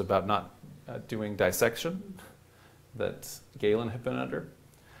strictures about not doing dissection that Galen had been under.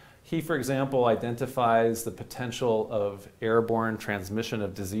 He, for example, identifies the potential of airborne transmission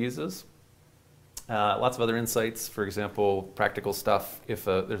of diseases. Lots of other insights, for example, practical stuff. If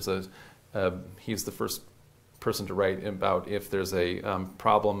he's the first person to write about if there's a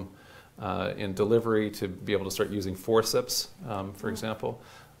problem in delivery to be able to start using forceps, for example.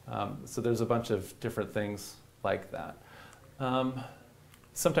 So there's a bunch of different things like that.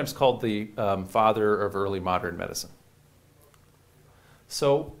 Sometimes called the father of early modern medicine.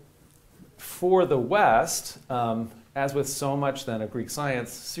 So for the West, as with so much then of Greek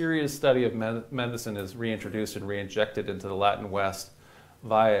science, serious study of medicine is reintroduced and reinjected into the Latin West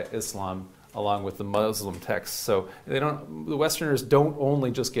via Islam, along with the Muslim texts. So the Westerners don't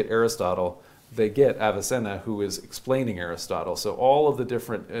only just get Aristotle, they get Avicenna, who is explaining Aristotle. So all of the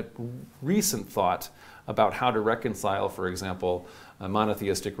different recent thought about how to reconcile, for example, a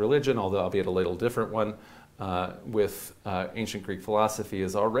monotheistic religion, although albeit a little different one, with ancient Greek philosophy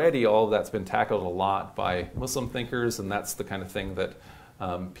is already, all of that's been tackled a lot by Muslim thinkers, and that's the kind of thing that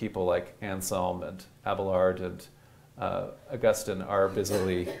people like Anselm and Abelard and Augustine are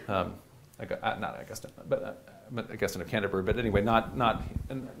busily, not Augustine, but Augustine of Canterbury, but anyway, not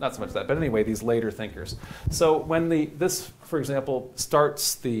so much that, but anyway, these later thinkers. So when this, for example,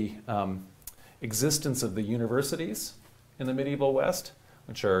 starts the existence of the universities in the medieval West,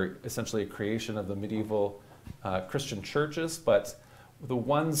 which are essentially a creation of the medieval Christian churches, but the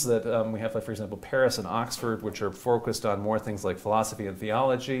ones that we have, like, for example, Paris and Oxford, which are focused on more things like philosophy and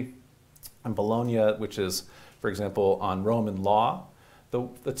theology, and Bologna, which is, for example, on Roman law.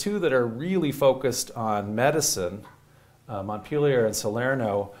 The two that are really focused on medicine, Montpellier and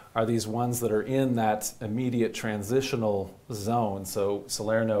Salerno, are these ones that are in that immediate transitional zone. So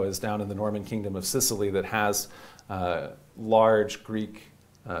Salerno is down in the Norman kingdom of Sicily that has large Greek,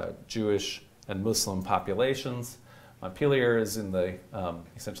 Jewish, and Muslim populations. Montpellier is in the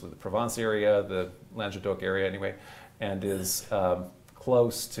essentially the Provence area, the Languedoc area anyway, and is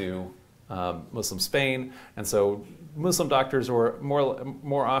close to Muslim Spain. And so Muslim doctors, or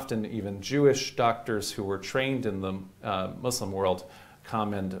more often even Jewish doctors who were trained in the Muslim world,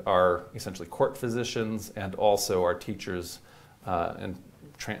 come and are essentially court physicians and also are teachers and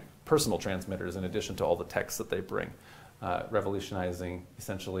personal transmitters in addition to all the texts that they bring, revolutionizing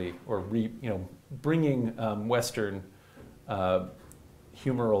essentially, or bringing Western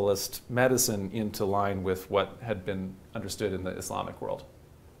humoralist medicine into line with what had been understood in the Islamic world.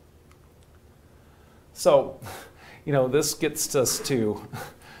 So this gets us to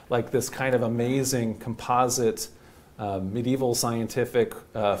like this kind of amazing composite medieval scientific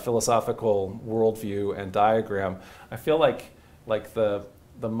philosophical worldview and diagram. I feel like the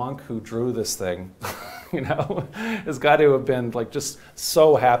monk who drew this thing, has got to have been like just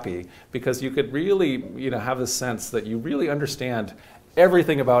so happy, because you could really, have this sense that you really understand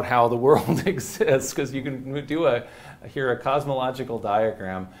everything about how the world exists, because you can do a cosmological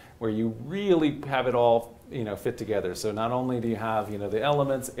diagram where you really have it all, fit together. So not only do you have, the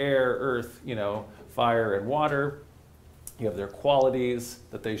elements, air, earth, fire, and water, you have their qualities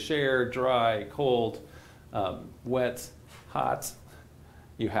that they share: dry, cold, wet, hot.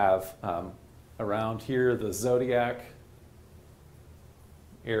 You have around here the zodiac,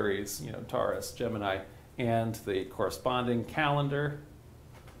 Aries, Taurus, Gemini, and the corresponding calendar.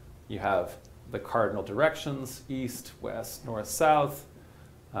 You have the cardinal directions: east, west, north, south.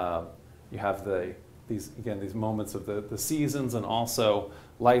 You have these moments of the seasons, and also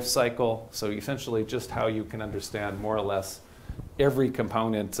life cycle. So essentially just how you can understand more or less every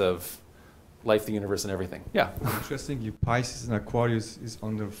component of life, the universe, and everything. Yeah. Interesting. You Pisces and Aquarius is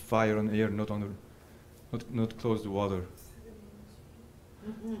under fire and air, not close to water.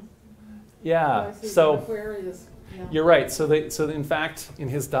 Yeah. So you're right. So in fact, in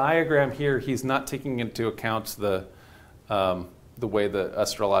his diagram here, he's not taking into account the way the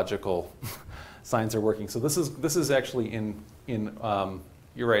astrological signs are working. So this is actually in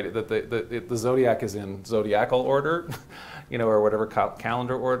you're right, that the zodiac is in zodiacal order, or whatever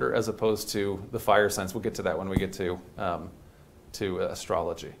calendar order, as opposed to the fire signs. We'll get to that when we get to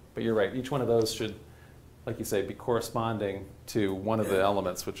astrology. But you're right, each one of those should, like you say, be corresponding to one of the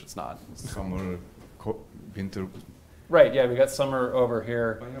elements, which it's not. Summer, winter. Right, yeah, we got summer over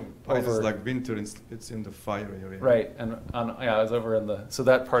here. I know, Pisces is like winter, it's in the fire area. Right, and I was over in the, so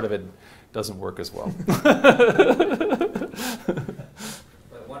that part of it doesn't work as well. But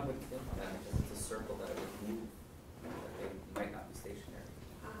one would think that because it's a circle that it would move, that they might not be stationary.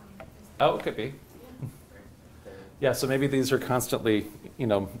 Oh, it could be. Yeah, so maybe these are constantly,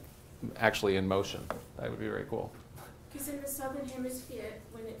 actually in motion. That would be very cool. Because in the southern hemisphere,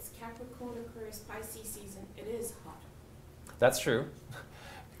 when it's Capricorn, Aquarius, Pisces season, it is hot. That's true.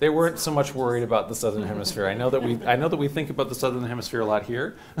 They weren't so much worried about the southern hemisphere. I know that we think about the southern hemisphere a lot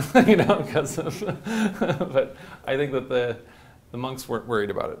here, because but I think that the monks weren't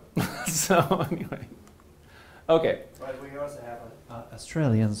worried about it. So anyway, okay. But we also have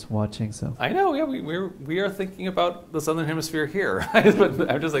Australians watching, so I know. Yeah, we are thinking about the southern hemisphere here.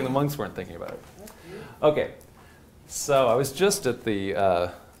 But I'm just saying the monks weren't thinking about it. Okay. So I was just at the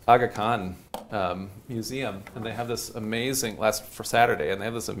Aga Khan Museum, and they have this amazing, for Saturday, and they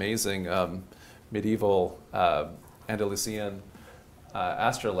have this amazing medieval Andalusian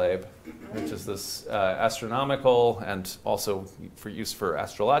astrolabe, which is this astronomical and also for use for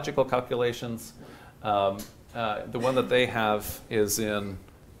astrological calculations. The one that they have is in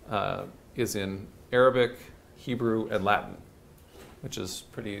Arabic, Hebrew, and Latin, which is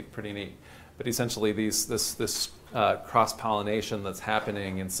pretty neat. But essentially, this cross-pollination that's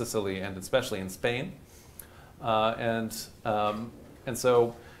happening in Sicily and especially in Spain, and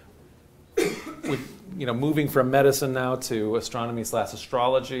so moving from medicine now to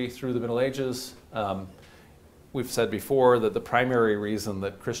astronomy/astrology through the Middle Ages. We've said before that the primary reason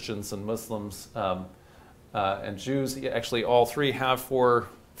that Christians and Muslims and Jews, actually all three, have for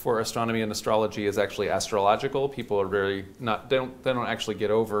astronomy and astrology is actually astrological. People are they don't actually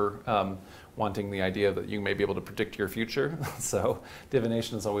get over wanting the idea that you may be able to predict your future. So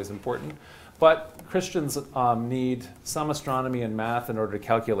divination is always important. But Christians need some astronomy and math in order to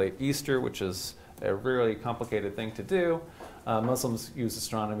calculate Easter, which is a really complicated thing to do. Muslims use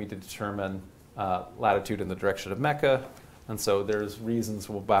astronomy to determine latitude in the direction of Mecca. And so there's reasons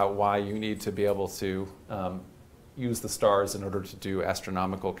about why you need to be able to use the stars in order to do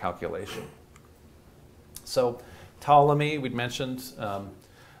astronomical calculation. So Ptolemy, we'd mentioned,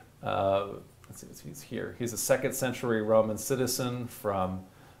 let's see, he's here. He's a 2nd century Roman citizen from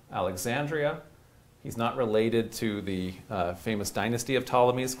Alexandria. He's not related to the famous dynasty of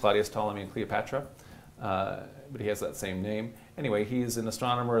Ptolemies, Claudius Ptolemy and Cleopatra, but he has that same name. Anyway, he's an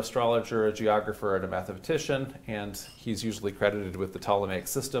astronomer, astrologer, a geographer, and a mathematician, and he's usually credited with the Ptolemaic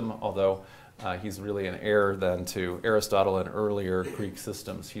system, although he's really an heir then to Aristotle and earlier Greek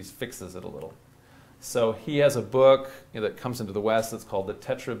systems. He fixes it a little. So he has a book that comes into the West that's called the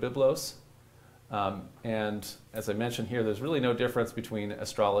Tetrabiblos. And as I mentioned here, there's really no difference between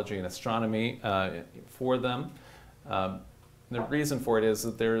astrology and astronomy for them. The reason for it is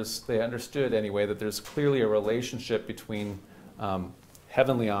that they understood anyway that there's clearly a relationship between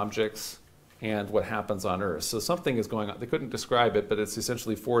heavenly objects and what happens on Earth. So something is going on. They couldn't describe it, but it's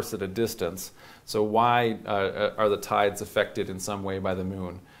essentially force at a distance. So why are the tides affected in some way by the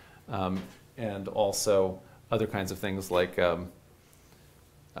moon? And also other kinds of things like, the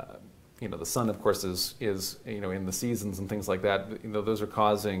sun, of course, is in the seasons and things like that. Those are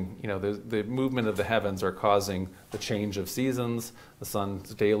causing, the movement of the heavens are causing the change of seasons. The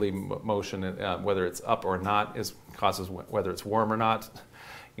sun's daily motion, whether it's up or not, causes whether it's warm or not.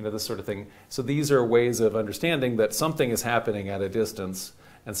 This sort of thing. So these are ways of understanding that something is happening at a distance.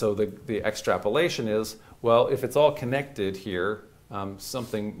 And so the extrapolation is, well, if it's all connected here,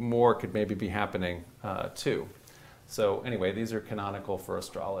 something more could maybe be happening too. So anyway, these are canonical for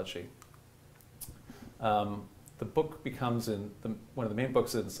astrology. The book becomes one of the main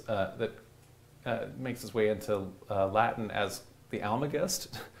books that makes its way into Latin as the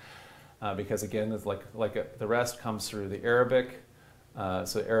Almagest, because again, it's like the rest comes through the Arabic.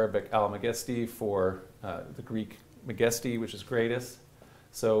 So Arabic Almagesti for the Greek Magesti, which is greatest.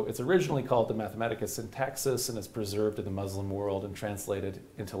 So it's originally called the Mathematica Syntaxis, and it's preserved in the Muslim world and translated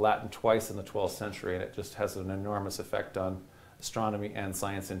into Latin twice in the 12th century, and it just has an enormous effect on astronomy and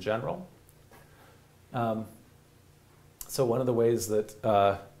science in general. So one of the ways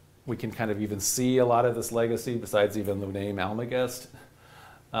that we can kind of even see a lot of this legacy, besides even the name Almagest,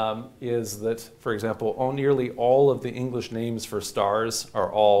 is that, for example, nearly all of the English names for stars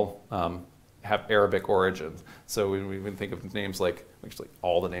are all have Arabic origins. So we even think of names like, actually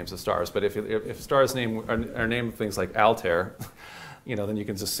all the names of stars, but if stars are named things like Altair, then you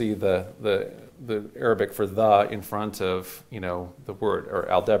can just see the Arabic for the in front of the word,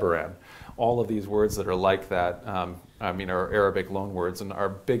 or Aldebaran. All of these words that are like that, are Arabic loanwords, and our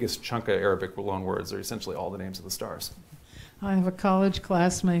biggest chunk of Arabic loanwords are essentially all the names of the stars. I have a college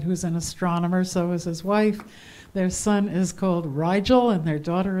classmate who's an astronomer, so is his wife. Their son is called Rigel, and their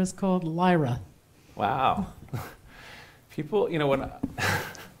daughter is called Lyra. Wow. People,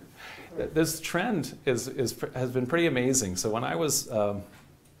 this trend has been pretty amazing. So when I was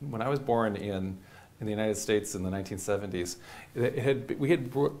born in the United States in the 1970s, we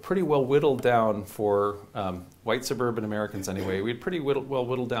had pretty well whittled down for white suburban Americans anyway. We had pretty well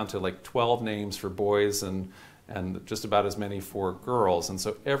whittled down to like 12 names for boys and just about as many for girls. And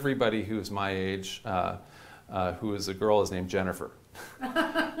so everybody who's my age who is a girl is named Jennifer.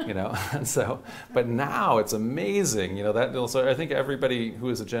 And so, but now it's amazing, so I think everybody who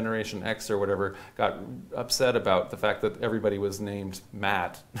is a Generation X or whatever got upset about the fact that everybody was named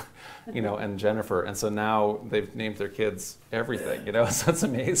Matt, and Jennifer, and so now they've named their kids everything, so it's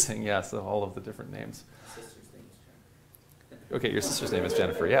amazing, so all of the different names. Okay, your sister's name is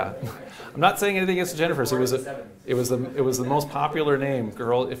Jennifer, yeah. I'm not saying anything against Jennifer, so it was the most popular name,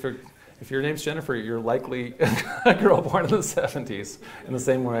 girl. If your name's Jennifer, you're likely a girl born in the 70s, in the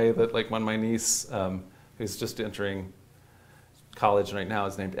same way that like when my niece, who's just entering college right now,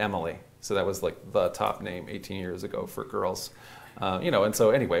 is named Emily. So that was like the top name 18 years ago for girls. And so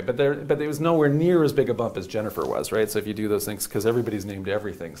anyway, but there was nowhere near as big a bump as Jennifer was, right? So if you do those things, because everybody's named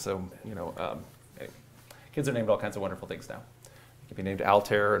everything. So, kids are named all kinds of wonderful things now. You can be named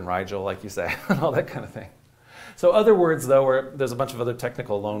Altair and Rigel, like you say, and all that kind of thing. So other words, though, there's a bunch of other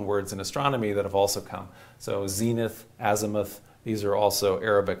technical loan words in astronomy that have also come. So zenith, azimuth, these are also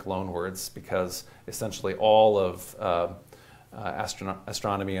Arabic loan words because essentially all of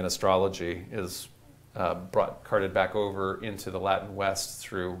astronomy and astrology is carted back over into the Latin West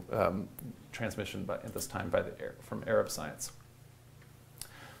through transmission at this time from Arab science.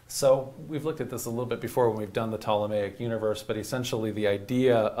 So we've looked at this a little bit before when we've done the Ptolemaic universe, but essentially the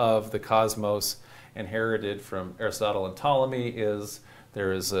idea of the cosmos inherited from Aristotle and Ptolemy is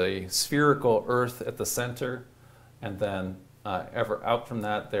there is a spherical Earth at the center, and then ever out from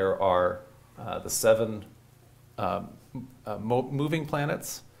that there are the 7 moving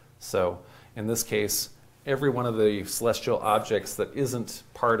planets. So in this case, every one of the celestial objects that isn't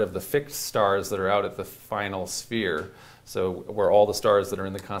part of the fixed stars that are out at the final sphere, so where all the stars that are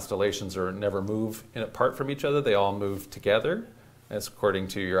in the constellations never move apart from each other, they all move together, as according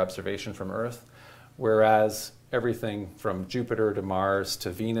to your observation from Earth. Whereas everything from Jupiter to Mars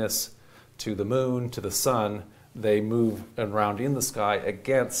to Venus to the moon to the sun, they move around in the sky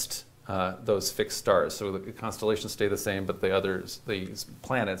against those fixed stars. So the constellations stay the same, but these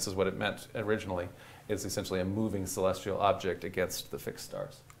planets is what it meant originally, is essentially a moving celestial object against the fixed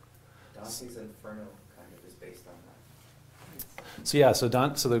stars. Dante's Inferno kind of is based on that. So yeah, so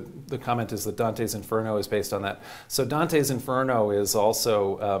the comment is that Dante's Inferno is based on that. So Dante's Inferno is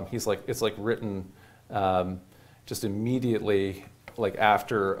also it's written just immediately, like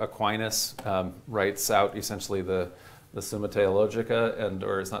after Aquinas writes out essentially the Summa Theologica,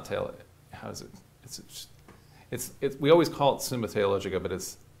 or it's not how is it? We always call it Summa Theologica, but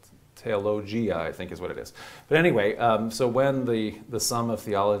it's Theologia, I think is what it is. But anyway, so when the sum of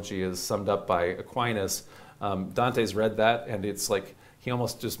theology is summed up by Aquinas, Dante's read that, and it's like he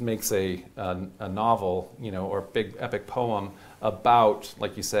almost just makes a novel, or big epic poem about,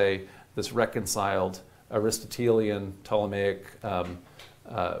 like you say, this reconciled Aristotelian, Ptolemaic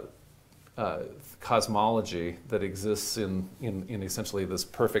cosmology that exists in essentially this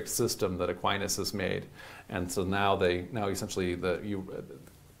perfect system that Aquinas has made. And so now essentially the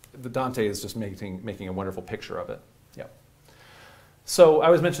Dante is just making a wonderful picture of it. Yeah. So I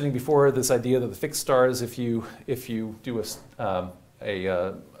was mentioning before this idea that the fixed stars, if you do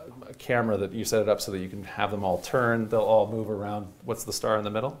a camera that you set it up so that you can have them all turn, they'll all move around. What's the star in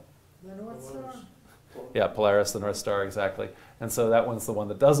the middle? The North Star. Yeah, Polaris, the North Star, exactly. And so that one's the one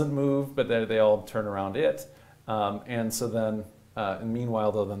that doesn't move, but they all turn around it. And so then, and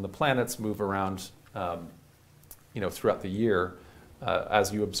meanwhile, though, then the planets move around, throughout the year,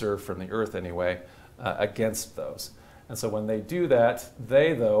 as you observe from the Earth anyway, against those. And so when they do that,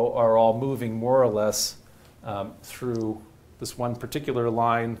 they, though, are all moving more or less through this one particular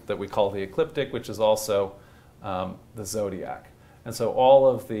line that we call the ecliptic, which is also the zodiac. And so all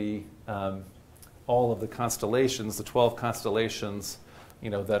of the constellations, the 12 constellations,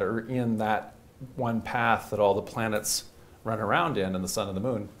 that are in that one path that all the planets run around in, and the sun and the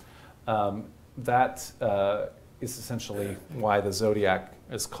moon, that is essentially why the zodiac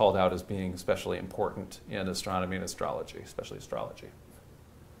is called out as being especially important in astronomy and astrology, especially astrology.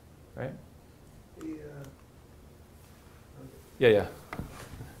 Right? Yeah.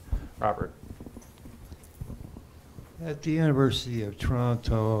 Robert. At the University of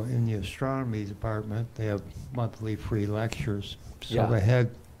Toronto, in the astronomy department, they have monthly free lectures. So they had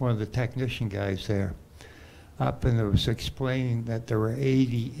one of the technician guys there up, and it was explaining that there were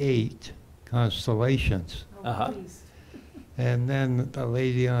 88 constellations. Oh, and then a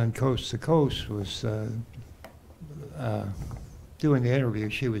lady on Coast to Coast was doing the interview.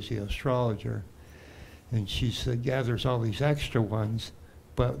 She was the astrologer. And she said, yeah, there's all these extra ones,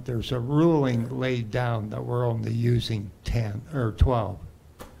 but there's a ruling laid down that we're only using 10 or 12.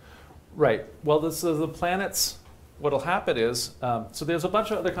 Right. Well, the planets, what'll happen is, so there's a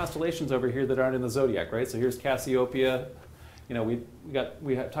bunch of other constellations over here that aren't in the zodiac, right? So here's Cassiopeia. We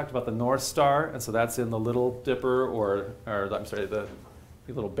talked about the North Star, and so that's in the Little Dipper, or I'm sorry, the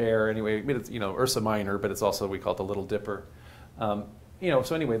Little Bear. Anyway, I mean, it's Ursa Minor, but it's also, we call it the Little Dipper.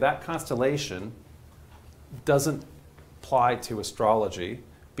 So anyway, that constellation doesn't apply to astrology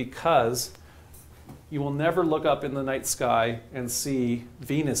because you will never look up in the night sky and see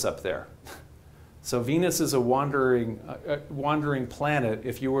Venus up there. So Venus is a wandering planet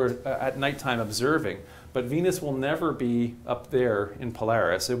if you were at nighttime observing, but Venus will never be up there in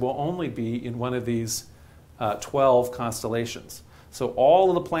Polaris. It will only be in one of these 12 constellations. So all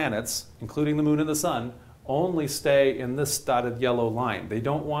of the planets, including the moon and the sun, only stay in this dotted yellow line. They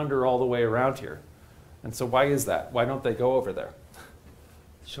don't wander all the way around here. And so why is that? Why don't they go over there?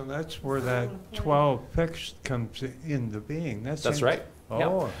 So that's where that 12 fixed comes into being. That's right. Oh,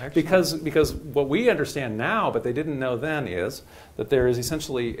 yeah. excellent. Because what we understand now, but they didn't know then, is that there is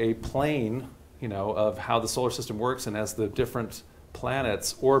essentially a plane, of how the solar system works, and as the different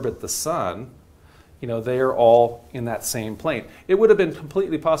planets orbit the sun, they are all in that same plane. It would have been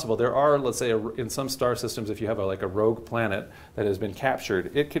completely possible. There are, let's say, in some star systems, if you have a rogue planet that has been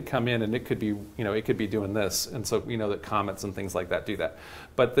captured, it could come in and it could be, it could be doing this. And so we know that comets and things like that do that.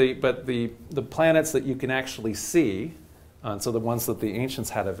 But the planets that you can actually see, so the ones that the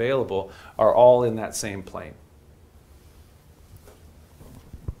ancients had available, are all in that same plane.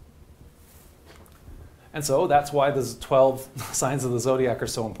 And so that's why the 12 signs of the zodiac are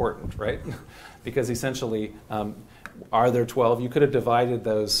so important, right? Because essentially, are there 12? You could have divided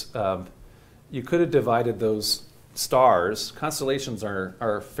those. You could have divided those stars. Constellations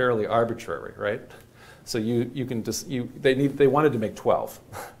are fairly arbitrary, right? So you can just they wanted to make 12,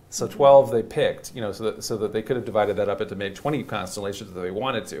 so 12 they picked, so that they could have divided that up into make 20 constellations if they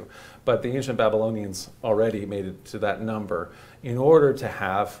wanted to, but the ancient Babylonians already made it to that number in order to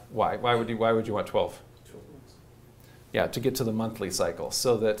have why would you want 12? Yeah, to get to the monthly cycle,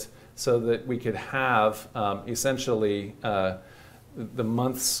 so that we could have essentially the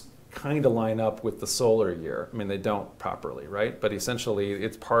months kind of line up with the solar year. I mean, they don't properly, right? But essentially,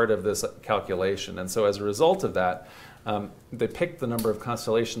 it's part of this calculation. And so as a result of that, they picked the number of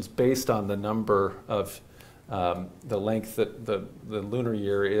constellations based on the number of the length that the lunar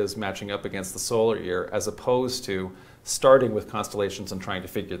year is matching up against the solar year, as opposed to starting with constellations and trying to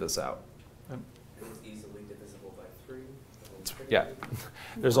figure this out. Yeah.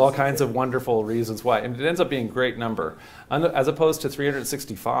 There's all kinds of wonderful reasons why. And it ends up being a great number. As opposed to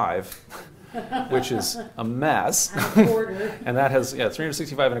 365, which is a mess. And a quarter. And that has,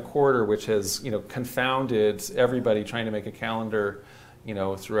 365 and a quarter, which has, confounded everybody trying to make a calendar,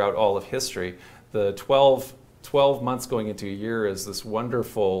 throughout all of history. The 12 months going into a year is this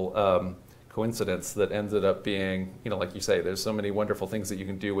wonderful coincidence that ended up being, like you say, there's so many wonderful things that you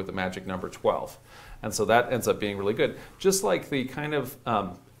can do with the magic number 12. And so that ends up being really good. Just like the kind of,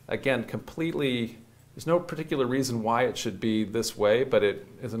 again, completely, there's no particular reason why it should be this way, but it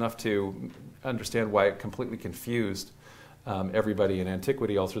is enough to understand why it completely confused everybody in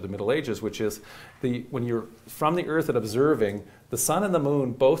antiquity all through the Middle Ages, which is when you're from the Earth and observing, the sun and the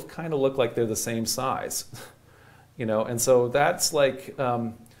moon both kind of look like they're the same size. And so that's like,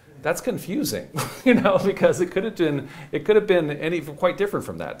 that's confusing, because it could have been quite different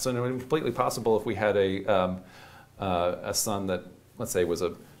from that. So it would be completely possible if we had a sun that, let's say, was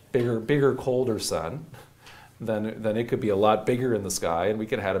a bigger, colder sun, then it could be a lot bigger in the sky, and we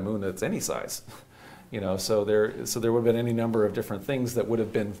could have had a moon that's any size. So there would have been any number of different things that would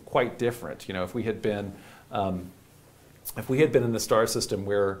have been quite different. If we had been in a star system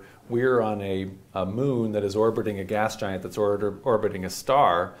where we're on a moon that is orbiting a gas giant that's orbiting a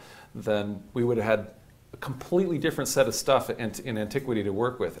star, then we would have had a completely different set of stuff in antiquity to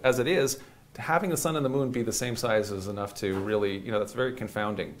work with. As it is, having the sun and the moon be the same size is enough to really, that's very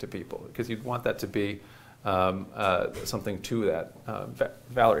confounding to people, because you'd want that to be something to that.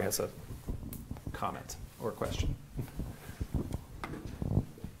 Valerie has a comment or question.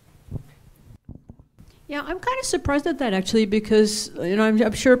 Yeah, I'm kind of surprised at that, actually, because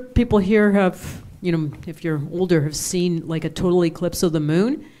I'm sure people here have, if you're older, have seen like a total eclipse of the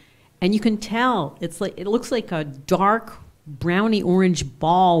moon, and you can tell it looks like a dark browny orange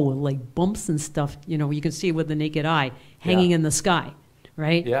ball with like bumps and stuff. You can see it with the naked eye hanging in the sky,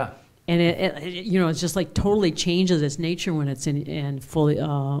 right? Yeah. And it's just like totally changes its nature when it's in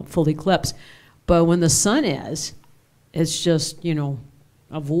full eclipse, but when the sun is, it's just a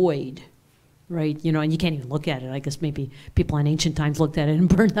void. Right, and you can't even look at it. I guess maybe people in ancient times looked at it and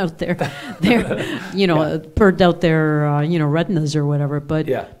burned out burned out their retinas or whatever. But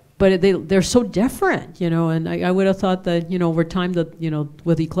they're so different, and I would have thought that over time that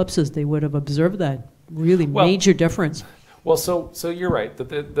with eclipses they would have observed that really major difference. Well, so you're right.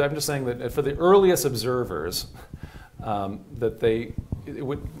 I'm just saying that for the earliest observers, that they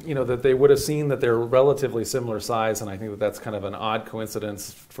would have seen that they're relatively similar size, and I think that that's kind of an odd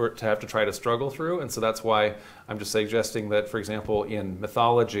coincidence to have to try to struggle through. And so that's why I'm just suggesting that, for example, in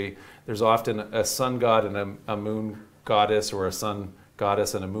mythology, there's often a sun god and a moon goddess, or a sun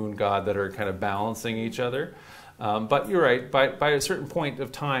goddess and a moon god that are kind of balancing each other. But you're right. By a certain point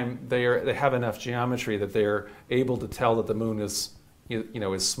of time, they have enough geometry that they're able to tell that the moon is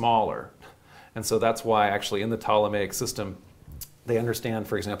smaller. And so that's why actually in the Ptolemaic system, they understand,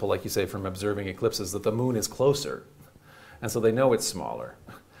 for example, like you say, from observing eclipses, that the moon is closer. And so they know it's smaller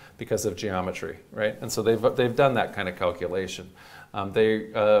because of geometry, right? And so they've done that kind of calculation.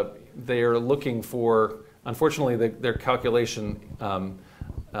 They are looking for, unfortunately, their calculation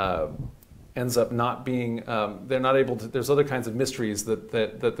ends up not being, they're not able to, there's other kinds of mysteries that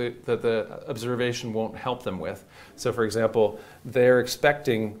the observation won't help them with. So for example, they're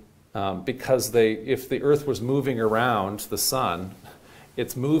expecting, because if the Earth was moving around the sun,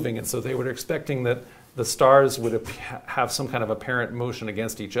 it's moving, and so they were expecting that the stars would have some kind of apparent motion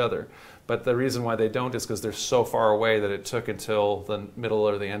against each other. But the reason why they don't is because they're so far away that it took until the middle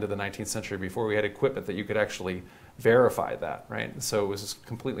or the end of the 19th century before we had equipment that you could actually verify that, right? So it was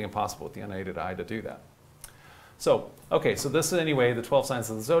completely impossible with the unaided eye to do that. So, okay, so this is anyway, the 12 signs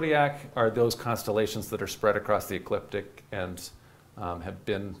of the zodiac are those constellations that are spread across the ecliptic and have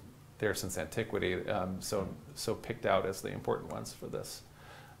been there since antiquity, so picked out as the important ones for this.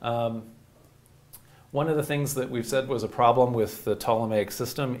 One of the things that we've said was a problem with the Ptolemaic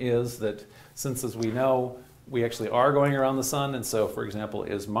system is that since, as we know, we actually are going around the sun, and so, for example,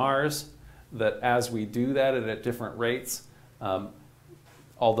 is Mars, that as we do that and at different rates,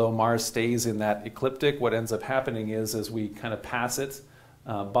 although Mars stays in that ecliptic, what ends up happening is as we kind of pass it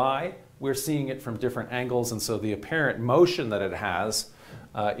by, we're seeing it from different angles, and so the apparent motion that it has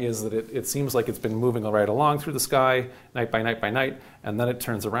is that it seems like it's been moving right along through the sky, night by night by night, and then it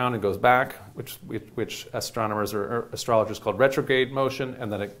turns around and goes back, which astronomers or astrologers called retrograde motion,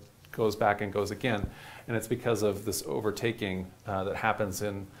 and then it goes back and goes again. And it's because of this overtaking that happens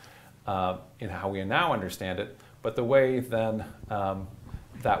in how we now understand it. But the way then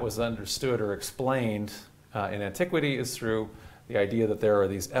that was understood or explained in antiquity is through the idea that there are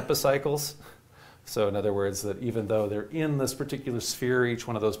these epicycles. So in other words, that even though they're in this particular sphere, each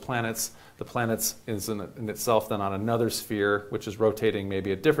one of those planets, the planets is in itself then on another sphere, which is rotating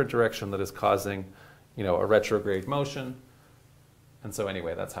maybe a different direction that is causing, you know, a retrograde motion. And so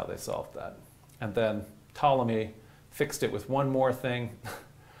anyway, that's how they solved that. And then Ptolemy fixed it with one more thing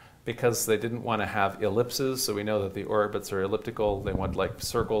because they didn't want to have ellipses. So we know that the orbits are elliptical. They want like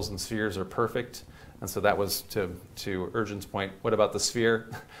circles and spheres are perfect. And so that was to Urgen's point, what about the sphere?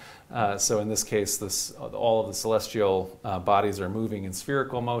 So in this case, all of the celestial bodies are moving in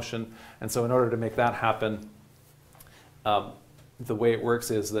spherical motion. And so in order to make that happen, the way it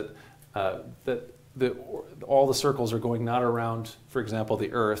works is that, all the circles are going not around, for example,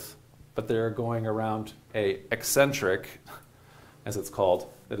 the Earth, but they're going around a eccentric, as it's called,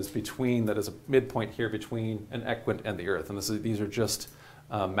 that is a midpoint here between an equant and the Earth. And these are just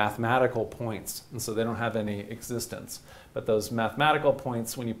mathematical points, and so they don't have any existence. But those mathematical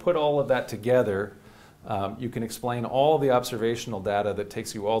points, when you put all of that together, you can explain all of the observational data that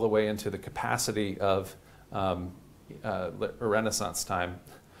takes you all the way into the capacity of Renaissance time,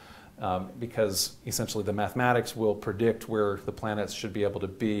 because essentially the mathematics will predict where the planets should be able to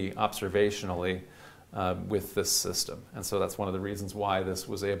be observationally with this system. And so that's one of the reasons why this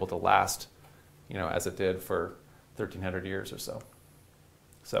was able to last, you know, as it did for 1,300 years or so.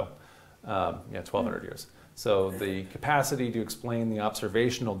 So, yeah, 1,200 years. So the capacity to explain the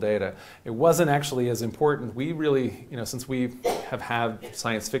observational data, it wasn't actually as important. We really, you know, since we have had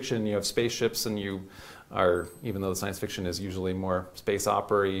science fiction, you have spaceships and you are, even though the science fiction is usually more space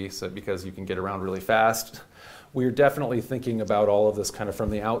opera-y, so because you can get around really fast, we're definitely thinking about all of this kind of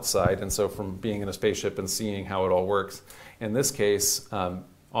from the outside, and so from being in a spaceship and seeing how it all works. In this case,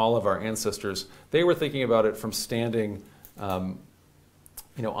 all of our ancestors, they were thinking about it from standing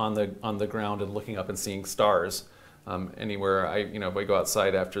you know, on the ground and looking up and seeing stars. Anywhere, if I go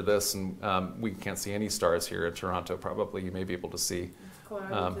outside after this, and we can't see any stars here in Toronto, probably you may be able to see. It's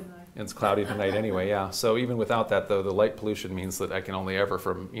cloudy tonight. It's cloudy tonight anyway, yeah. So even without that, though, the light pollution means that I can only ever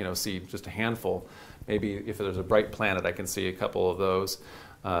see just a handful. Maybe if there's a bright planet, I can see a couple of those,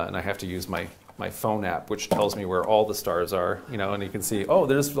 and I have to use my phone app, which tells me where all the stars are, you know, and you can see, oh,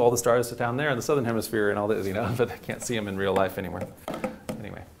 there's all the stars down there in the southern hemisphere and all this, you know, but I can't see them in real life anymore.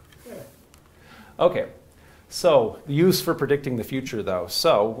 Anyway. Okay, so the use for predicting the future, though.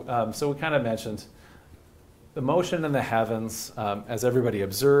 So we kind of mentioned the motion in the heavens, as everybody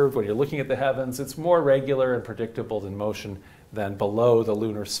observed, when you're looking at the heavens, it's more regular and predictable than motion than below the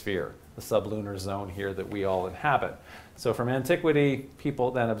lunar sphere, the sublunar zone here that we all inhabit. So from antiquity,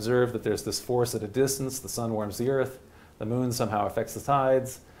 people then observed that there's this force at a distance. The sun warms the earth. The moon somehow affects the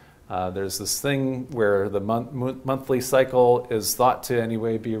tides. There's this thing where the monthly cycle is thought to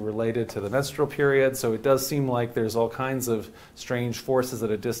anyway be related to the menstrual period. So it does seem like there's all kinds of strange forces at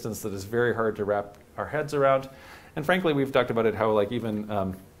a distance that is very hard to wrap our heads around. And frankly, we've talked about it how like even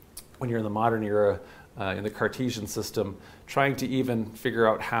when you're in the modern era, in the Cartesian system, trying to even figure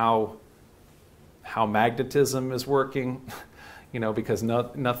out how magnetism is working, you know, because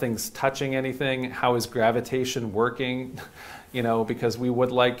nothing's touching anything. How is gravitation working? You know, because we would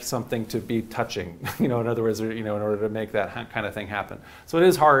like something to be touching, you know, in other words, you know, in order to make that kind of thing happen. So it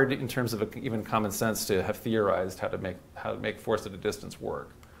is hard in terms of even common sense to have theorized how to make force at a distance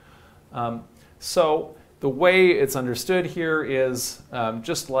work. So the way it's understood here is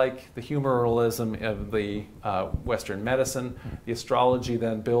just like the humorism of the Western medicine, the astrology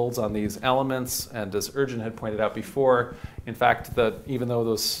then builds on these elements, and as Urgen had pointed out before, in fact, that even though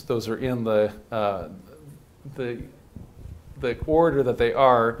those are in the order that they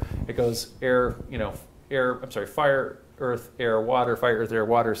are, it goes fire, earth, air, water, fire, earth, air,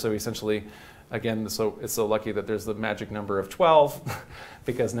 water. So essentially, again, so it's so lucky that there's the magic number of 12,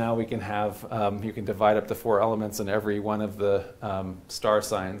 because now we can have, you can divide up the 4 elements, and every one of the star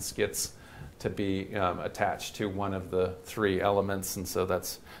signs gets to be attached to one of the 3 elements, and so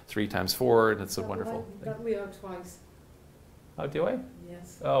that's 3 times 4, and it's a wonderful thing. That Leo twice. Oh, do I?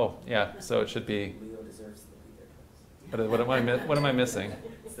 Yes. Oh, yeah, so it should be... Leo deserves the Leo twice. What am I missing?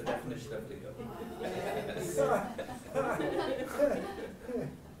 It's the definition of Leo.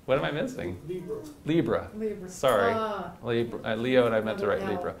 What am I missing? Libra. Sorry. Libra. Leo, and I meant to write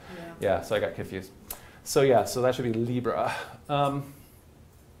Libra. Yeah, so I got confused. So yeah, so that should be Libra.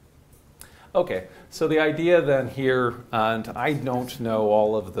 Okay, so the idea then here, and I don't know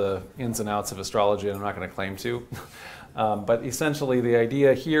all of the ins and outs of astrology, and I'm not going to claim to, but essentially the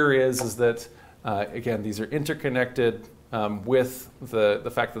idea here is that, again, these are interconnected with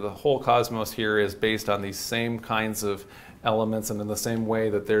the fact that the whole cosmos here is based on these same kinds of elements, and in the same way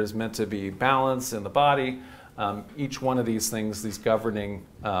that there's meant to be balance in the body, each one of these things, these governing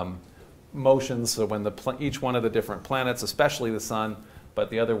motions. So when each one of the different planets, especially the sun, but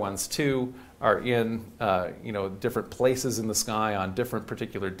the other ones too, are in different places in the sky on different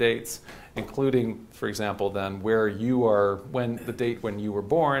particular dates, including, for example, then where you are, the date when you were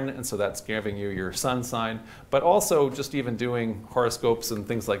born, and so that's giving you your sun sign, but also just even doing horoscopes and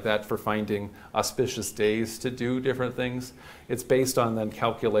things like that for finding auspicious days to do different things. It's based on then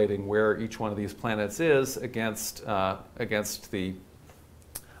calculating where each one of these planets is against the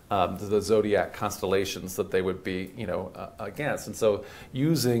zodiac constellations that they would be, against. And so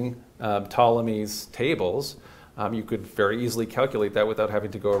using Ptolemy's tables, you could very easily calculate that without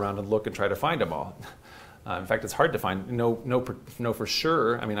having to go around and look and try to find them all. In fact, it's hard to find, know for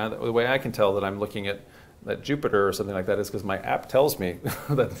sure. I mean, the way I can tell that I'm looking at Jupiter or something like that is because my app tells me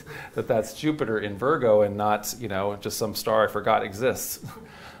that's Jupiter in Virgo and not, just some star I forgot exists.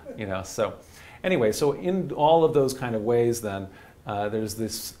 So anyway, so in all of those kind of ways then, there's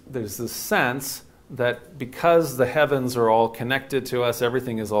this sense that because the heavens are all connected to us,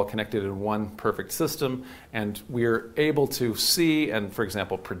 everything is all connected in one perfect system, and we're able to see and, for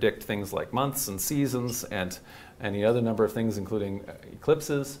example, predict things like months and seasons and any other number of things, including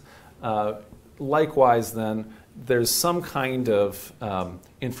eclipses. Likewise, then, there's some kind of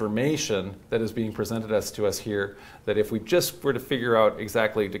information that is being presented to us here that if we just were to figure out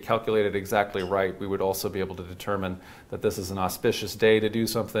exactly, to calculate it exactly right, we would also be able to determine that this is an auspicious day to do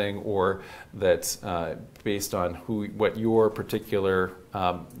something, or that based on what your particular,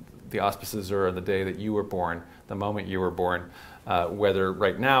 the auspices are on the day that you were born, the moment you were born, whether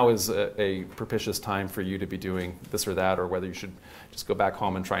right now is a propitious time for you to be doing this or that, or whether you should just go back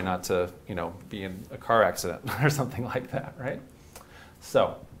home and try not to, be in a car accident or something like that, right?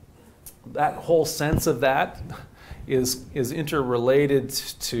 So that whole sense of that is interrelated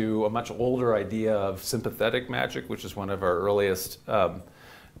to a much older idea of sympathetic magic, which is one of our earliest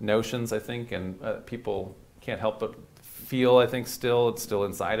notions, I think, and people can't help but feel, I think, it's still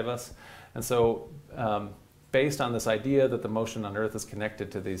inside of us. And so based on this idea that the motion on Earth is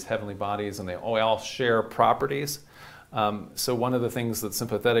connected to these heavenly bodies and they all share properties, so one of the things that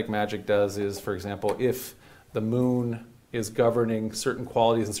sympathetic magic does is, for example, if the moon is governing certain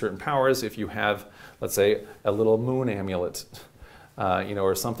qualities and certain powers, if you have, let's say, a little moon amulet,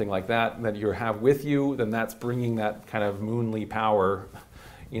 or something like that you have with you, then that's bringing that kind of moonly power,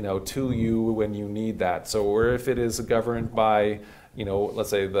 to you when you need that. So, or if it is governed by, let's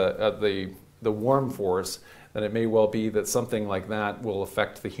say the warm force, then it may well be that something like that will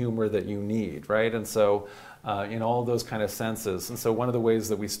affect the humor that you need, right? And so in all those kind of senses. And so one of the ways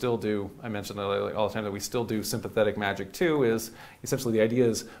that we still do, I mentioned all the time, that we still do sympathetic magic too, is essentially the idea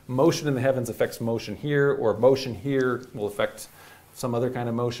is motion in the heavens affects motion here, or motion here will affect some other kind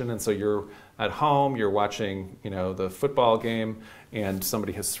of motion. And so you're at home, you're watching, the football game, and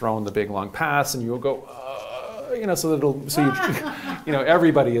somebody has thrown the big long pass, and you'll go,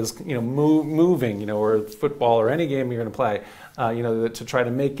 everybody is, moving, or football or any game you're going to play, to try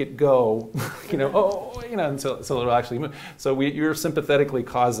to make it go, and so it'll actually move. So you're sympathetically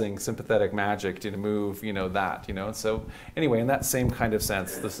causing sympathetic magic to move, that, And so anyway, in that same kind of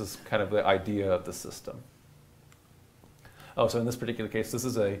sense, this is kind of the idea of the system. Oh, so in this particular case, this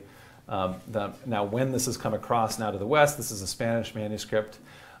is now when this has come across now to the West, this is a Spanish manuscript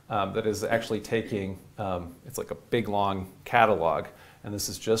that is actually taking, it's like a big long catalog, and this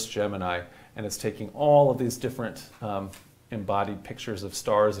is just Gemini, and it's taking all of these different embodied pictures of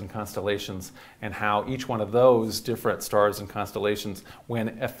stars and constellations, and how each one of those different stars and constellations,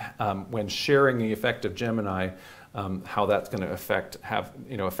 when sharing the effect of Gemini, how that's going to have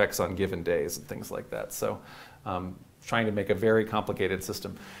effects on given days and things like that. So trying to make a very complicated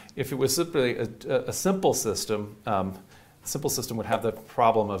system. If it was simply a simple system, simple system would have the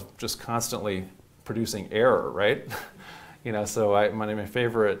problem of just constantly producing error, right? So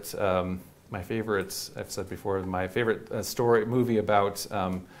my favorite, I've said before, my favorite movie about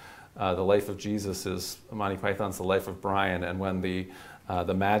the life of Jesus is Monty Python's The Life of Brian, and when the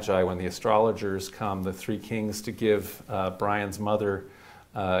Magi, when the astrologers come, the three kings, to give Brian's mother,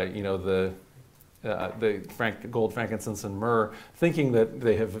 the gold, frankincense, and myrrh, thinking that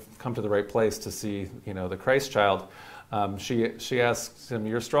they have come to the right place to see, the Christ child. She asks him,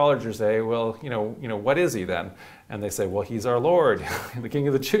 "Your astrologers say, well, what is he then?" And they say, "Well, he's our Lord, the King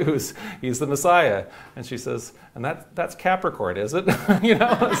of the Jews. He's the Messiah." And she says, "And that's Capricorn, is it?"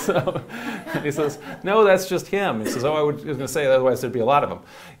 So and he says, "No, that's just him." He says, "Oh, I was going to say, otherwise there'd be a lot of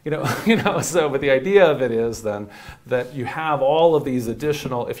them." So, but the idea of it is then that you have all of these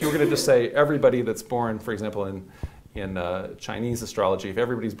additional. If you were going to just say everybody that's born, for example, Chinese astrology, if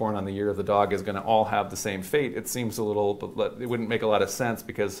everybody's born on the year of the dog is going to all have the same fate, it seems a little, it wouldn't make a lot of sense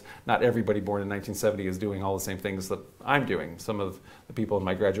because not everybody born in 1970 is doing all the same things that I'm doing. Some of the people in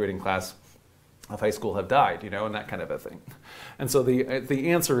my graduating class of high school have died, and that kind of a thing. And so the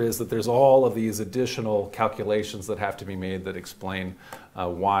answer is that there's all of these additional calculations that have to be made that explain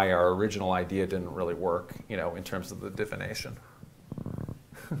why our original idea didn't really work, in terms of the divination.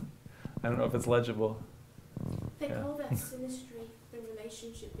 I don't know if it's legible. They call that synastry, the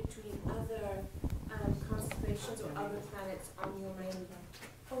relationship between other constellations or other planets on your main.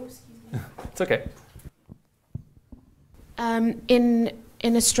 Oh, excuse me. It's okay.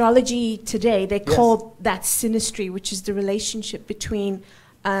 In astrology today, they call that synastry, which is the relationship between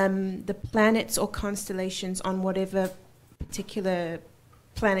the planets or constellations on whatever particular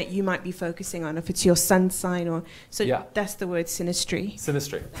planet you might be focusing on, if it's your sun sign or so. Yeah. That's the word synastry.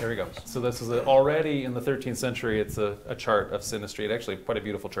 Synastry. There we go. So this is already in the 13th century. It's a chart of synastry. It's actually quite a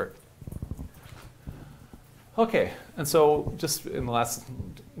beautiful chart. Okay, and so just in the last,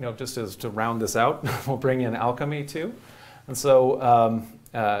 just as to round this out, we'll bring in alchemy too. And so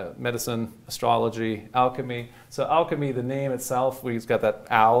medicine, astrology, alchemy. So alchemy, the name itself, we've got that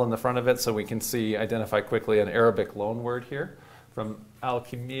al in the front of it, so we can identify quickly an Arabic loanword here from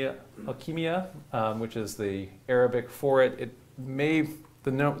alchemia, which is the Arabic for it. It may,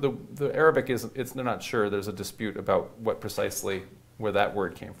 the Arabic is, they're not sure. There's a dispute about where that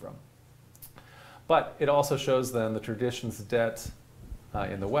word came from. But it also shows then the tradition's debt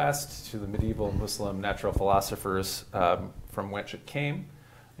in the West to the medieval Muslim natural philosophers from which it came,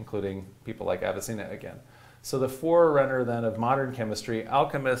 including people like Avicenna again. So the forerunner then of modern chemistry,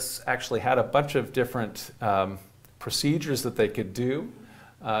 alchemists actually had a bunch of different procedures that they could do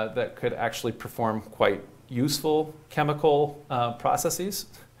that could actually perform quite useful chemical processes.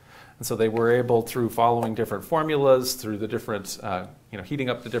 And so they were able, through following different formulas, through the different,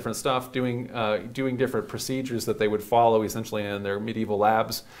 heating up the different stuff, doing different procedures that they would follow essentially in their medieval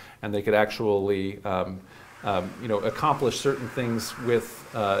labs, and they could actually, accomplish certain things with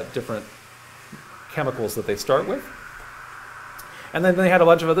different chemicals that they start with. And then they had a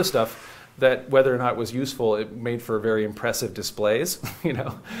bunch of other stuff that, whether or not it was useful, it made for very impressive displays.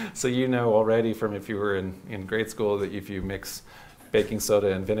 So already from if you were in grade school that if you mix baking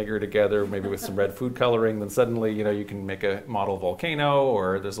soda and vinegar together, maybe with some red food coloring, then suddenly, you can make a model volcano,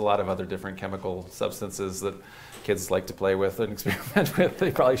 or there's a lot of other different chemical substances that kids like to play with and experiment with. They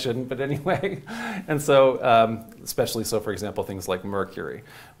probably shouldn't, but anyway. And so, especially so, for example, things like mercury,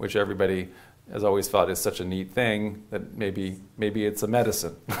 which everybody has always thought is such a neat thing that maybe it's a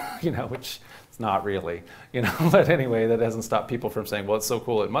medicine, which it's not really, But anyway, that hasn't stopped people from saying, well, it's so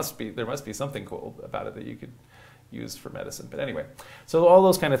cool, there must be something cool about it that you could use for medicine. But anyway, so all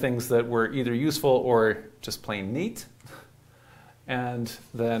those kind of things that were either useful or just plain neat. And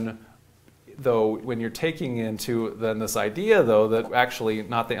then, though, when you're taking into then this idea, though, that actually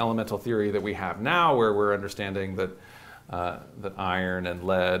not the elemental theory that we have now, where we're understanding that that iron and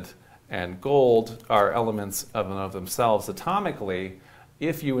lead and gold are elements of themselves atomically,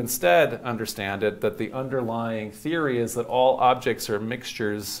 if you instead understand it, that the underlying theory is that all objects are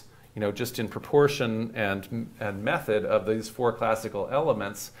mixtures, just in proportion and method of these four classical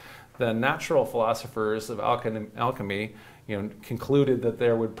elements, then natural philosophers of alchemy, concluded that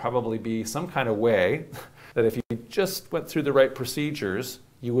there would probably be some kind of way that if you just went through the right procedures,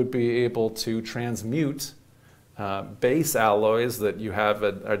 you would be able to transmute base alloys that you have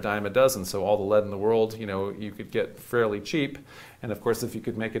a dime a dozen. So all the lead in the world, you could get fairly cheap. And of course, if you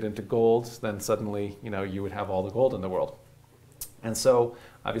could make it into gold, then suddenly, you would have all the gold in the world. And so,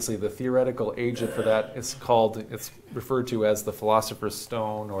 obviously, the theoretical agent for that is it's referred to as the philosopher's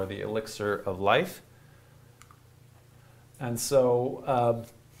stone or the elixir of life. And so,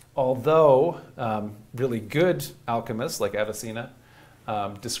 although really good alchemists like Avicenna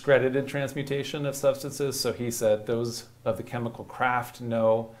discredited transmutation of substances, so he said those of the chemical craft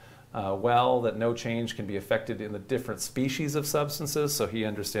know well that no change can be effected in the different species of substances, so he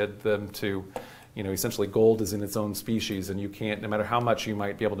understood them to essentially gold is in its own species, and you can't, no matter how much you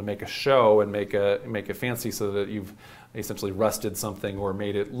might be able to make a show and make a fancy so that you've essentially rusted something or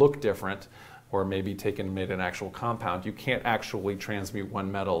made it look different, or maybe made an actual compound, you can't actually transmute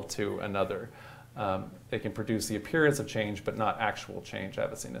one metal to another. They can produce the appearance of change, but not actual change,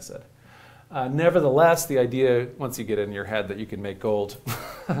 Avicenna said. Nevertheless, the idea, once you get it in your head that you can make gold,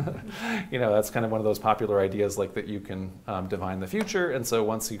 that's kind of one of those popular ideas like that you can divine the future. And so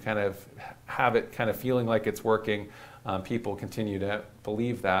once you kind of have it kind of feeling like it's working, people continue to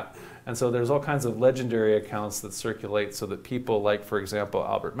believe that. And so there's all kinds of legendary accounts that circulate so that people like, for example,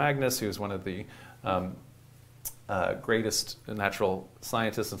 Albert Magnus, who's one of the greatest natural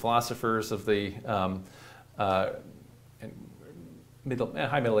scientists and philosophers of the high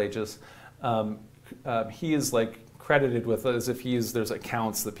Middle Ages. He is like credited with, as if there's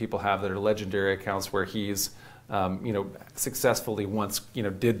accounts that people have that are legendary accounts where he's successfully once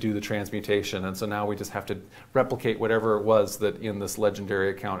did do the transmutation, and so now we just have to replicate whatever it was that in this legendary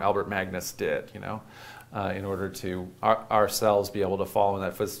account Albert Magnus did, in order to ourselves be able to follow in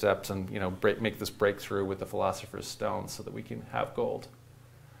that footsteps and make this breakthrough with the philosopher's stone so that we can have gold.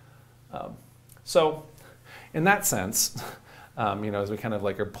 So in that sense, as we kind of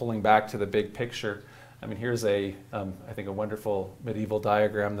like are pulling back to the big picture, I mean, here's I think a wonderful medieval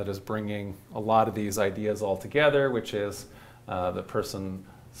diagram that is bringing a lot of these ideas all together, which is the person's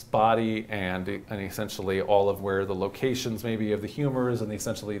body and essentially all of where the locations maybe of the humors and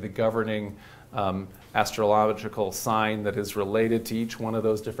essentially the governing astrological sign that is related to each one of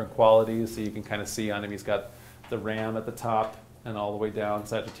those different qualities. So you can kind of see on him, he's got the ram at the top and all the way down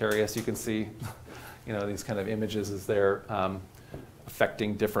Sagittarius. You can see, these kind of images as they're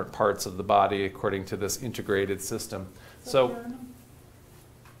affecting different parts of the body according to this integrated system. So,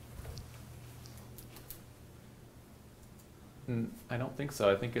 I don't think so.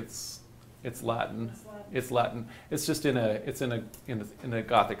 I think it's Latin. It's Latin. It's just in a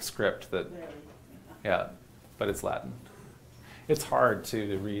Gothic script that, yeah, but it's Latin. It's hard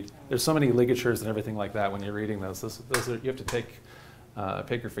to read. There's so many ligatures and everything like that when you're reading those. Those are, you have to take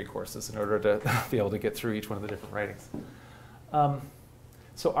epigraphy courses in order to be able to get through each one of the different writings.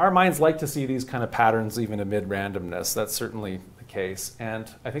 So our minds like to see these kind of patterns even amid randomness. That's certainly the case. And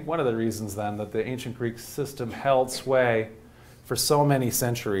I think one of the reasons then that the ancient Greek system held sway for so many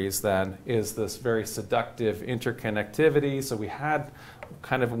centuries then is this very seductive interconnectivity. So we had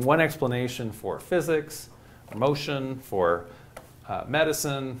kind of one explanation for physics, for motion, for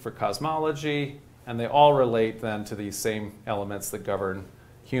medicine, for cosmology, and they all relate then to these same elements that govern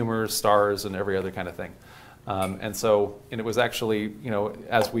humors, stars, and every other kind of thing. And it was actually,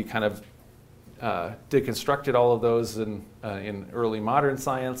 as we kind of deconstructed all of those in early modern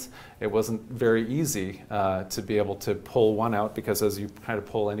science, it wasn't very easy to be able to pull one out, because as you kind of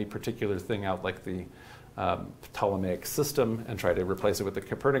pull any particular thing out, like the Ptolemaic system, and try to replace it with the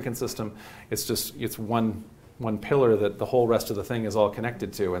Copernican system, it's one pillar that the whole rest of the thing is all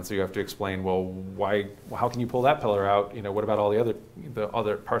connected to, and so you have to explain, well, how can you pull that pillar out? What about all the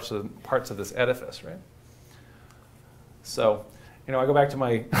other parts of this edifice, right? So, I go back to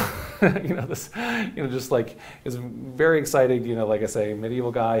my, just like, is very excited, like I say,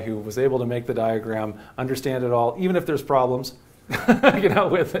 medieval guy who was able to make the diagram, understand it all, even if there's problems,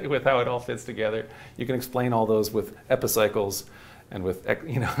 with how it all fits together. You can explain all those with epicycles and with,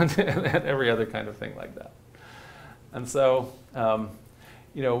 and every other kind of thing like that. And so,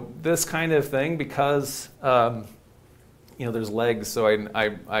 this kind of thing, because, there's legs, so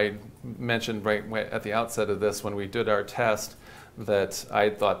I mentioned right at the outset of this when we did our test that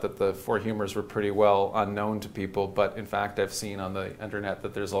I thought that the four humors were pretty well unknown to people, but in fact I've seen on the internet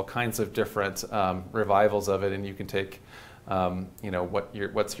that there's all kinds of different revivals of it, and you can take,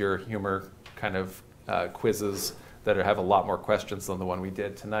 what's your humor kind of quizzes that have a lot more questions than the one we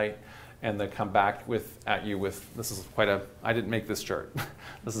did tonight, and they come back at you with, this is I didn't make this chart.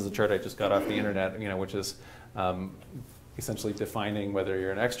 This is a chart I just got off the internet, which is essentially defining whether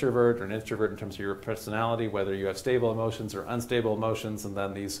you're an extrovert or an introvert in terms of your personality, whether you have stable emotions or unstable emotions, and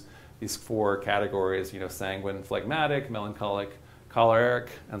then these four categories, sanguine, phlegmatic, melancholic, choleric,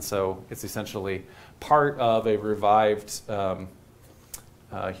 and so it's essentially part of a revived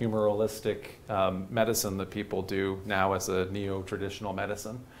humoralistic medicine that people do now as a neo-traditional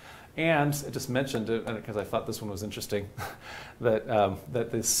medicine. And I just mentioned it because I thought this one was interesting, that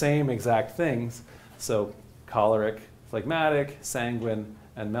the same exact things, so choleric, phlegmatic, sanguine,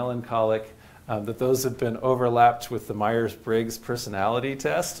 and melancholic, that those have been overlapped with the Myers-Briggs personality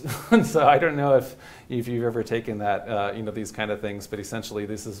test. And so I don't know if you've ever taken that, these kind of things, but essentially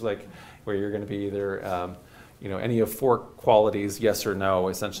this is like where you're going to be either, any of four qualities, yes or no,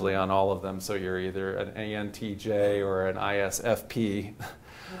 essentially on all of them. So you're either an ENTJ or an ISFP,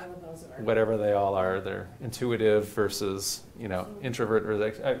 whatever they all are. They're intuitive versus, introvert,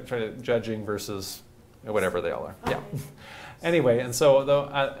 or judging versus whatever they all are. Yeah. Anyway, and so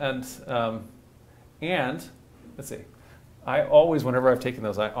and let's see. I always, whenever I've taken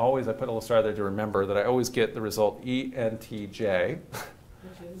those, I put a little star there to remember that I always get the result ENTJ,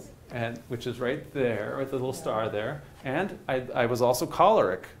 which is right there with the little star there. And I was also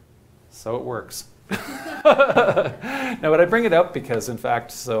choleric, so it works. Now, but I bring it up because, in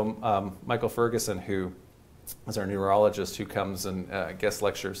fact, Michael Ferguson, who is our neurologist who comes and guest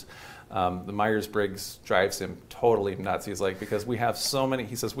lectures. The Myers-Briggs drives him totally nuts. He's like, because we have so many,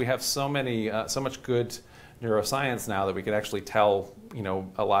 he says, we have so much good neuroscience now that we can actually tell,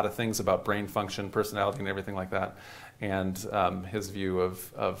 a lot of things about brain function, personality, and everything like that. And his view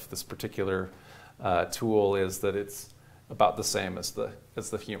of this particular tool is that it's about the same as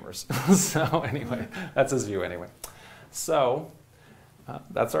the humors. So anyway, that's his view anyway. So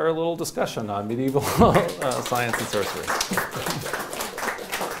that's our little discussion on medieval science and sorcery.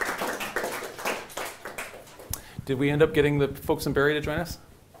 Did we end up getting the folks in Barrie to join us?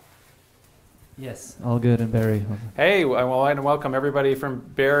 Yes, all good in Barrie. Hey, well, I want to welcome everybody from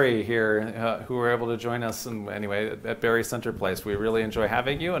Barrie here who were able to join us at Barrie Center Place. We really enjoy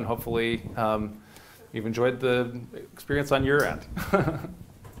having you, and hopefully you've enjoyed the experience on your end.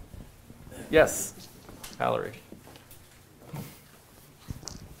 Yes, Valerie.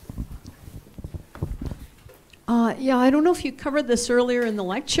 Yeah, I don't know if you covered this earlier in the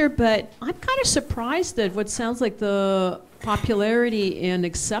lecture, but I'm kind of surprised at what sounds like the popularity and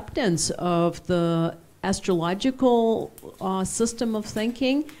acceptance of the astrological system of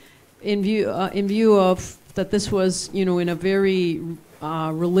thinking in view of that this was, in a very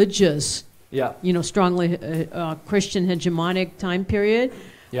religious, strongly Christian hegemonic time period.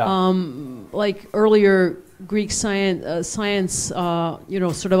 Yeah. Like earlier Greek science,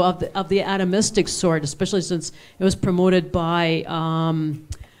 sort of the atomistic sort, especially since it was promoted by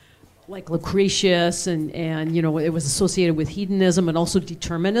like Lucretius, and it was associated with hedonism, and also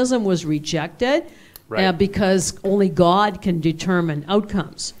determinism was rejected, right. Because only God can determine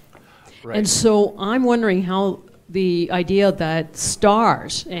outcomes. Right. And so I'm wondering how the idea that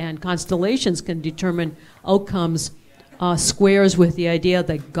stars and constellations can determine outcomes squares with the idea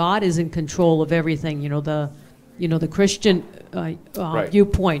that God is in control of everything. The Christian right.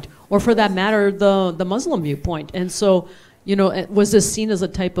 viewpoint, or for that matter, the Muslim viewpoint. And so, was this seen as a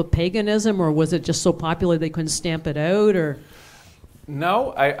type of paganism, or was it just so popular they couldn't stamp it out? Or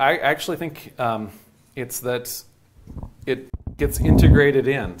no, I actually think it's that it gets integrated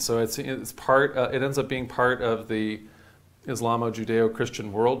in. So it's part. It ends up being part of the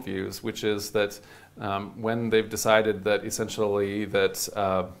Islamo-Judeo-Christian worldviews, which is that when they've decided that essentially that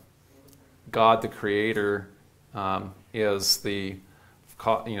God, the Creator, is the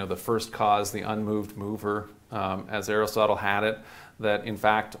first cause, the unmoved mover, as Aristotle had it. That in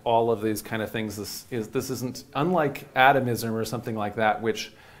fact all of these kind of things, this isn't unlike atomism or something like that,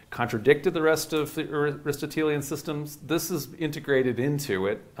 which contradicted the rest of the Aristotelian systems. This is integrated into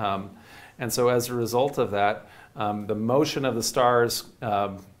it, and so as a result of that, the motion of the stars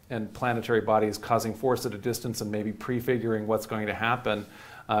and planetary bodies causing force at a distance and maybe prefiguring what's going to happen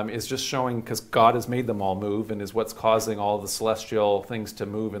is just showing, because God has made them all move and is what's causing all the celestial things to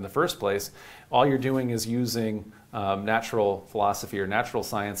move in the first place. All you're doing is using natural philosophy or natural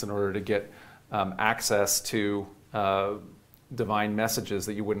science in order to get access to divine messages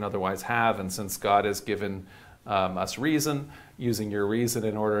that you wouldn't otherwise have. And since God has given us reason, using your reason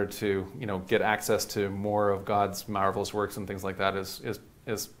in order to get access to more of God's marvelous works and things like that is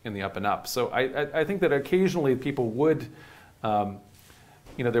in the up and up. So I think that occasionally people would, the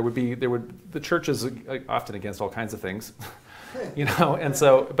church is often against all kinds of things, and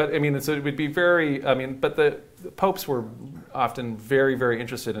so, but I mean, so it would be very, but the popes were often very, very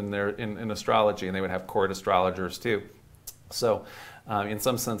interested in astrology, and they would have court astrologers too. So in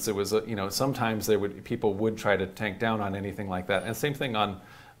some sense it was, sometimes people would try to tank down on anything like that. And same thing on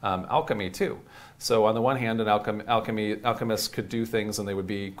alchemy too. So on the one hand, alchemists could do things, and they would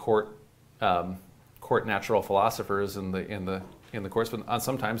be court natural philosophers in the course, but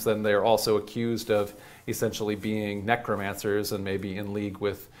sometimes then they're also accused of essentially being necromancers and maybe in league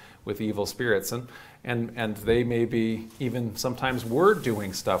with evil spirits, and they maybe even sometimes were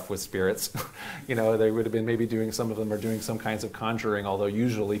doing stuff with spirits. They would have been maybe doing, some of them are doing some kinds of conjuring, although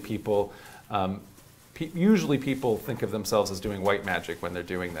usually people think of themselves as doing white magic when they're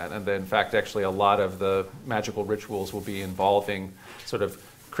doing that. And then in fact, actually a lot of the magical rituals will be involving sort of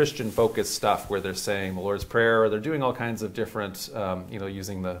Christian-focused stuff where they're saying the Lord's Prayer, or they're doing all kinds of different,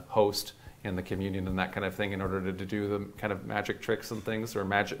 using the host and the communion and that kind of thing in order to do the kind of magic tricks and things,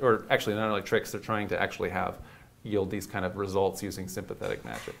 or actually not only tricks, they're trying to actually yield these kind of results using sympathetic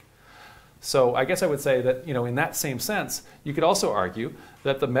magic. So I guess I would say that, in that same sense, you could also argue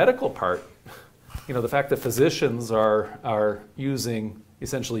that the medical part, the fact that physicians are using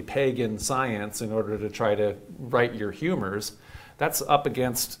essentially pagan science in order to try to right your humors, that's up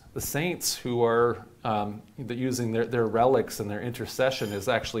against the saints who are using their relics and their intercession is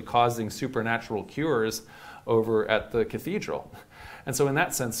actually causing supernatural cures over at the cathedral. And so in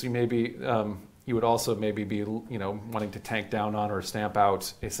that sense, you maybe, you would also maybe be, wanting to tank down on or stamp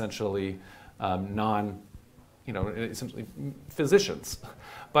out essentially essentially physicians.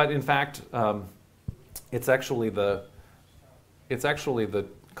 But in fact, it's actually the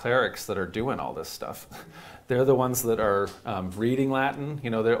clerics that are doing all this stuff. They're the ones that are reading Latin.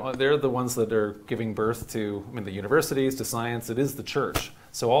 They're the ones that are giving birth to, the universities, to science. It is the church.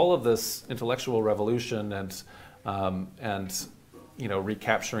 So all of this intellectual revolution and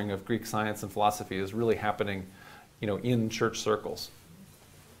recapturing of Greek science and philosophy is really happening, in church circles.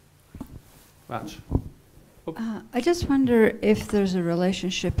 Much. I just wonder if there's a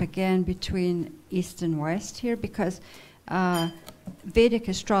relationship again between East and West here, because Vedic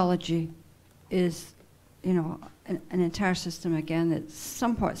astrology is, an entire system again that's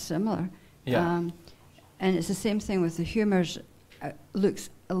somewhat similar. Yeah. And it's the same thing with the humors.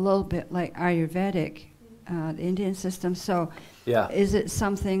 Looks a little bit like Ayurvedic, the Indian system. So, yeah. Is it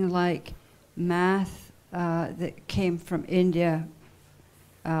something like math that came from India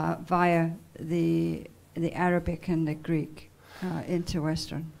via the Arabic and the Greek into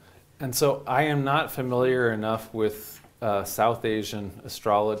Western? And so I am not familiar enough with South Asian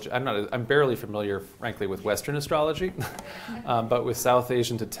astrology. I'm barely familiar, frankly, with Western astrology, but with South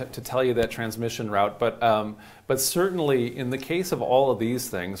Asian to tell you that transmission route. But certainly in the case of all of these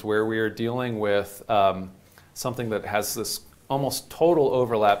things, where we are dealing with something that has this almost total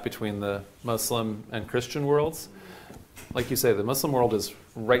overlap between the Muslim and Christian worlds, like you say, the Muslim world is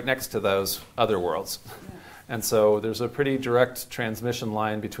right next to those other worlds. Yeah. And so there's a pretty direct transmission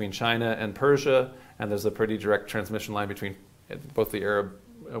line between China and Persia, and there's a pretty direct transmission line between both the Arab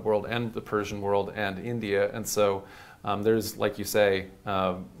world and the Persian world and India. And so there's, like you say,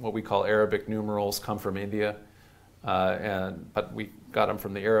 what we call Arabic numerals come from India, but we got them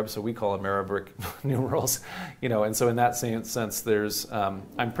from the Arabs, so we call them Arabic numerals. And so in that same sense, there's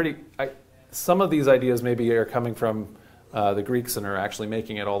some of these ideas maybe are coming from the Greeks and are actually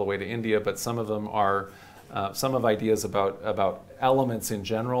making it all the way to India, but some of them are some of ideas about elements in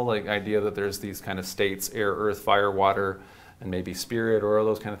general, like idea that there's these kind of states, air, earth, fire, water, and maybe spirit or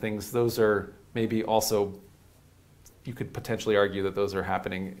those kind of things. Those are maybe also, you could potentially argue that those are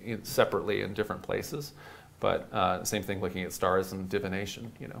happening separately in different places. But same thing looking at stars and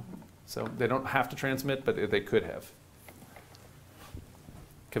divination, So they don't have to transmit, but they could have.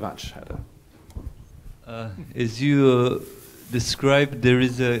 Kivanch had as you described, there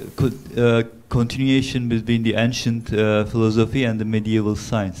is a continuation between the ancient philosophy and the medieval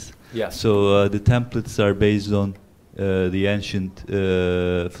science. Yes. So the templates are based on the ancient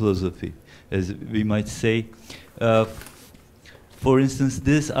philosophy, as we might say. For instance,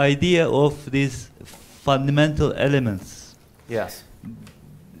 this idea of these fundamental elements. Yes.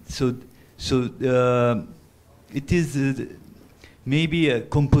 So it is maybe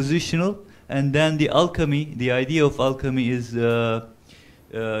compositional, and then the alchemy, the idea of alchemy is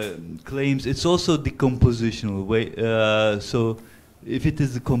claims it's also decompositional way. So if it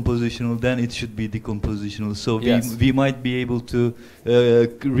is decompositional, then it should be decompositional. So yes. we might be able to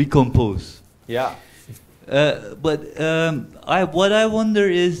recompose. Yeah. But what I wonder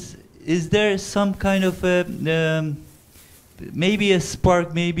is there some kind of maybe a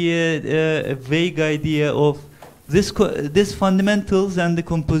spark, maybe a vague idea of this fundamentals and the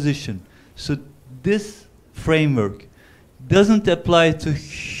composition? So this framework doesn't apply to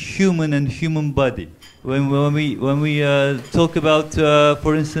human and human body. When we talk about,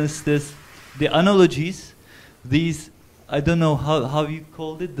 for instance, the analogies, these, I don't know how you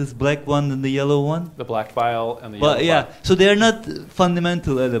called it, this black one and the yellow one? The black bile and the yellow bile. Yeah, so they are not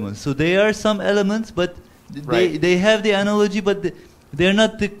fundamental elements. So they are some elements, but they have the analogy, but they're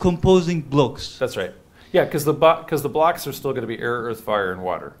not the composing blocks. That's right. Yeah, because the blocks are still going to be air, earth, fire, and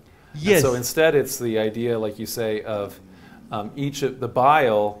water. Yes. And so instead, it's the idea, like you say, of each of the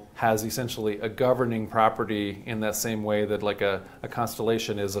bile has essentially a governing property in that same way that like a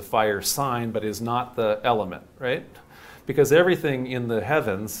constellation is a fire sign, but is not the element, right? Because everything in the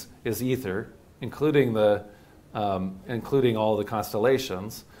heavens is ether, including all the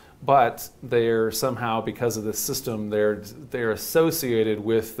constellations, but they're somehow, because of this system, they're associated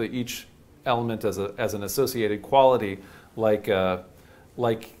with each element as an associated quality, like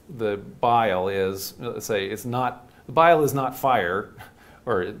the bile is. Let's say the bile is not fire,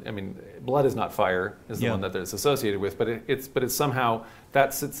 or I mean, blood is not fire, is the one that it's associated with, but it's somehow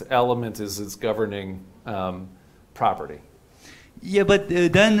that's its element, is its governing property. Yeah, but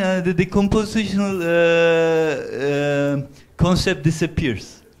then the decompositional concept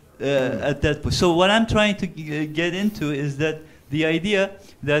disappears at that point. So what I'm trying to get into is that the idea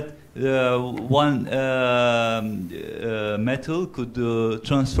that one metal could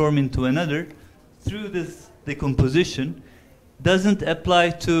transform into another through this decomposition doesn't apply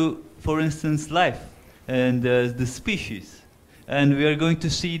to, for instance, life and the species. And we are going to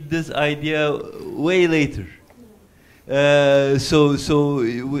see this idea way later. Well,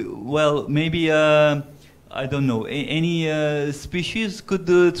 maybe, I don't know, any species could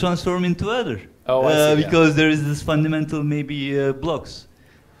transform into other. Oh, I see, because there is this fundamental maybe blocks.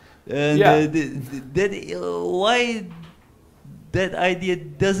 And why that idea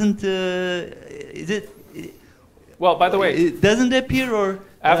doesn't, is it? Well, by the way, it doesn't appear, or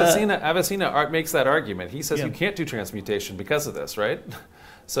Avicenna makes that argument. He says you can't do transmutation because of this, right?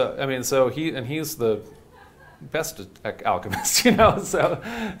 So I mean, he's the best alchemist, you know.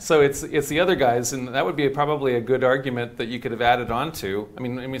 So it's the other guys, and that would be probably a good argument that you could have added on to. I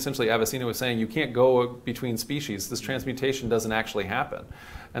mean, essentially, Avicenna was saying you can't go between species. This transmutation doesn't actually happen,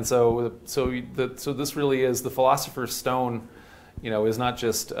 and so this really is the Philosopher's Stone. You know, is not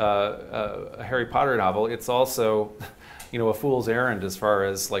just a Harry Potter novel. It's also, you know, a fool's errand as far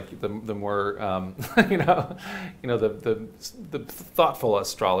as like the more the thoughtful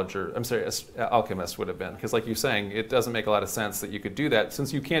astrologer. I'm sorry, alchemist would have been, because like you're saying, it doesn't make a lot of sense that you could do that,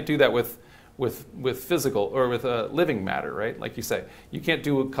 since you can't do that with physical or with living matter, right? Like you say, you can't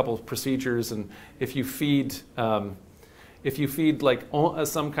do a couple of procedures, and if you feed like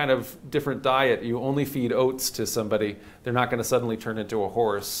some kind of different diet, you only feed oats to somebody, they're not going to suddenly turn into a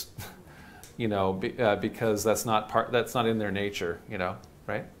horse, you know, because that's not in their nature, you know,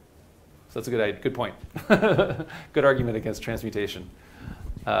 right? So that's a good point. Good argument against transmutation.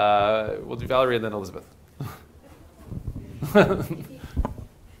 We'll do Valerie and then Elizabeth.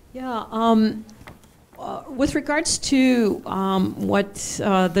 Yeah. With regards to what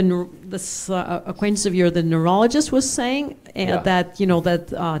this acquaintance of yours, the neurologist, was saying, that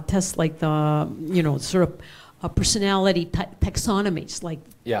that tests like the sort of personality taxonomies, like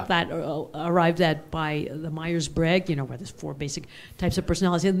that arrived at by the Myers-Briggs, where there's 4 basic types of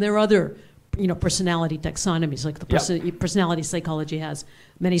personality, and there are other personality taxonomies, like the personality psychology has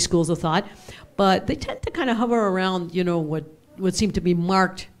many schools of thought, but they tend to kind of hover around what would seem to be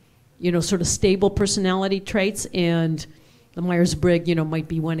marked sort of stable personality traits, and the Myers-Briggs, might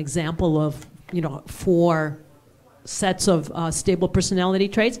be one example of, 4 sets of stable personality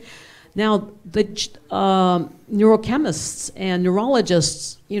traits. Now, the neurochemists and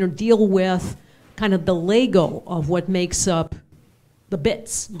neurologists, deal with kind of the Lego of what makes up the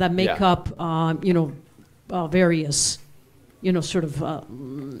bits that make up, various, sort of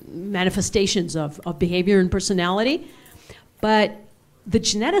manifestations of behavior and personality. But the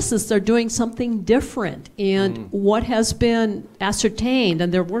geneticists are doing something different, and what has been ascertained,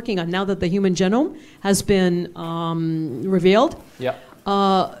 and they're working on now that the human genome has been revealed.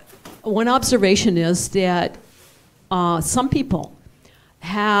 One observation is that some people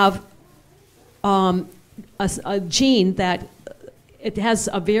have a gene that it has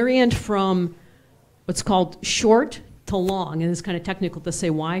a variant from what's called short to long, and it's kind of technical to say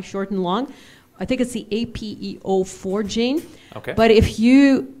why short and long. I think it's the APEO4 gene. Okay. But if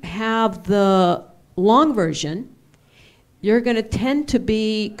you have the long version, you're going to tend to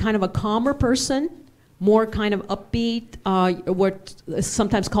be kind of a calmer person, more kind of upbeat, what is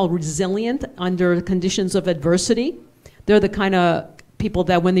sometimes called resilient under conditions of adversity. They're the kind of people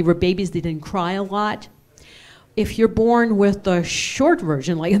that when they were babies, they didn't cry a lot. If you're born with the short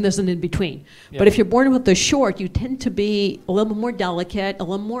version, and there's an in-between, but if you're born with the short, you tend to be a little more delicate, a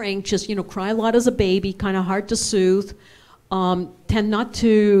little more anxious, cry a lot as a baby, kind of hard to soothe, tend not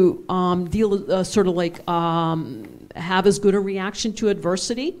to have as good a reaction to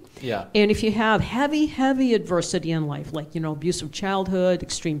adversity. And if you have heavy adversity in life, like, abusive childhood,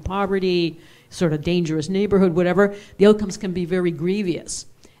 extreme poverty, sort of dangerous neighborhood, whatever, the outcomes can be very grievous.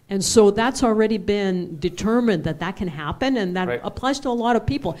 And so that's already been determined that can happen, and that applies to a lot of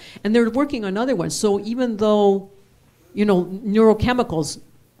people. And they're working on other ones. So even though, neurochemicals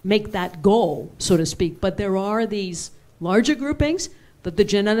make that go, so to speak, but there are these larger groupings that the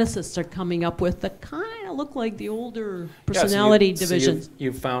geneticists are coming up with that kind of look like the older personality divisions. So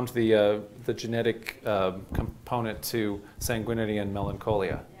you've found the genetic component to sanguinity and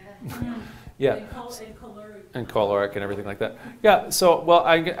melancholia. And choleric and everything like that. Yeah. So, well,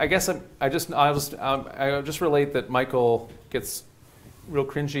 I guess I'll just relate that Michael gets real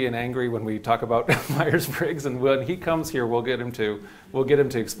cringy and angry when we talk about Myers-Briggs, and when he comes here, we'll get him to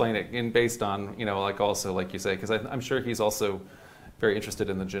explain it based on like you say, because I'm sure he's also very interested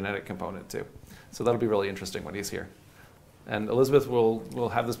in the genetic component too. So that'll be really interesting when he's here. And Elizabeth, will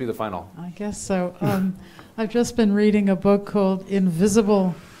have this be the final. I guess so. I've just been reading a book called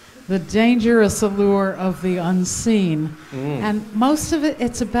Invisible: The Dangerous Allure of the Unseen. And most of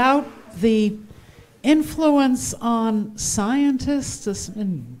it's about the influence on scientists,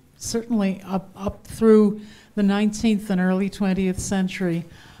 and certainly up through the 19th and early 20th century,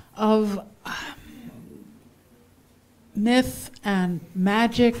 of myth and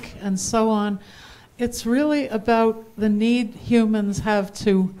magic and so on. It's really about the need humans have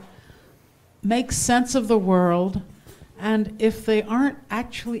to make sense of the world, and if they aren't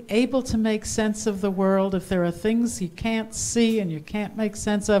actually able to make sense of the world, if there are things you can't see and you can't make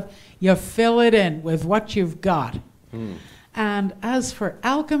sense of, you fill it in with what you've got. And as for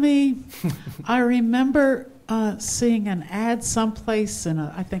alchemy, I remember seeing an ad someplace in,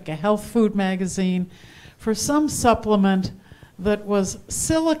 I think, a health food magazine for some supplement that was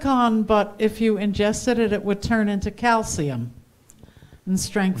silicon, but if you ingested it, it would turn into calcium and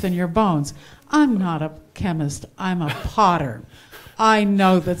strengthen your bones. I'm not a chemist, I'm a potter. I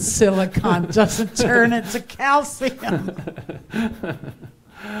know that silicon doesn't turn into calcium.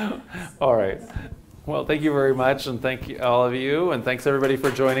 All right. Well, thank you very much, and thank you, all of you, and thanks everybody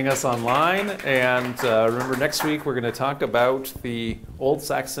for joining us online. And remember, next week we're going to talk about the Old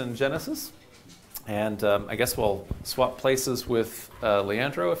Saxon Genesis, and I guess we'll swap places with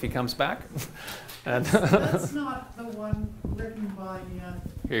Leandro if he comes back. And That's not the one written by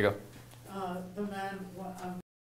here you go. The man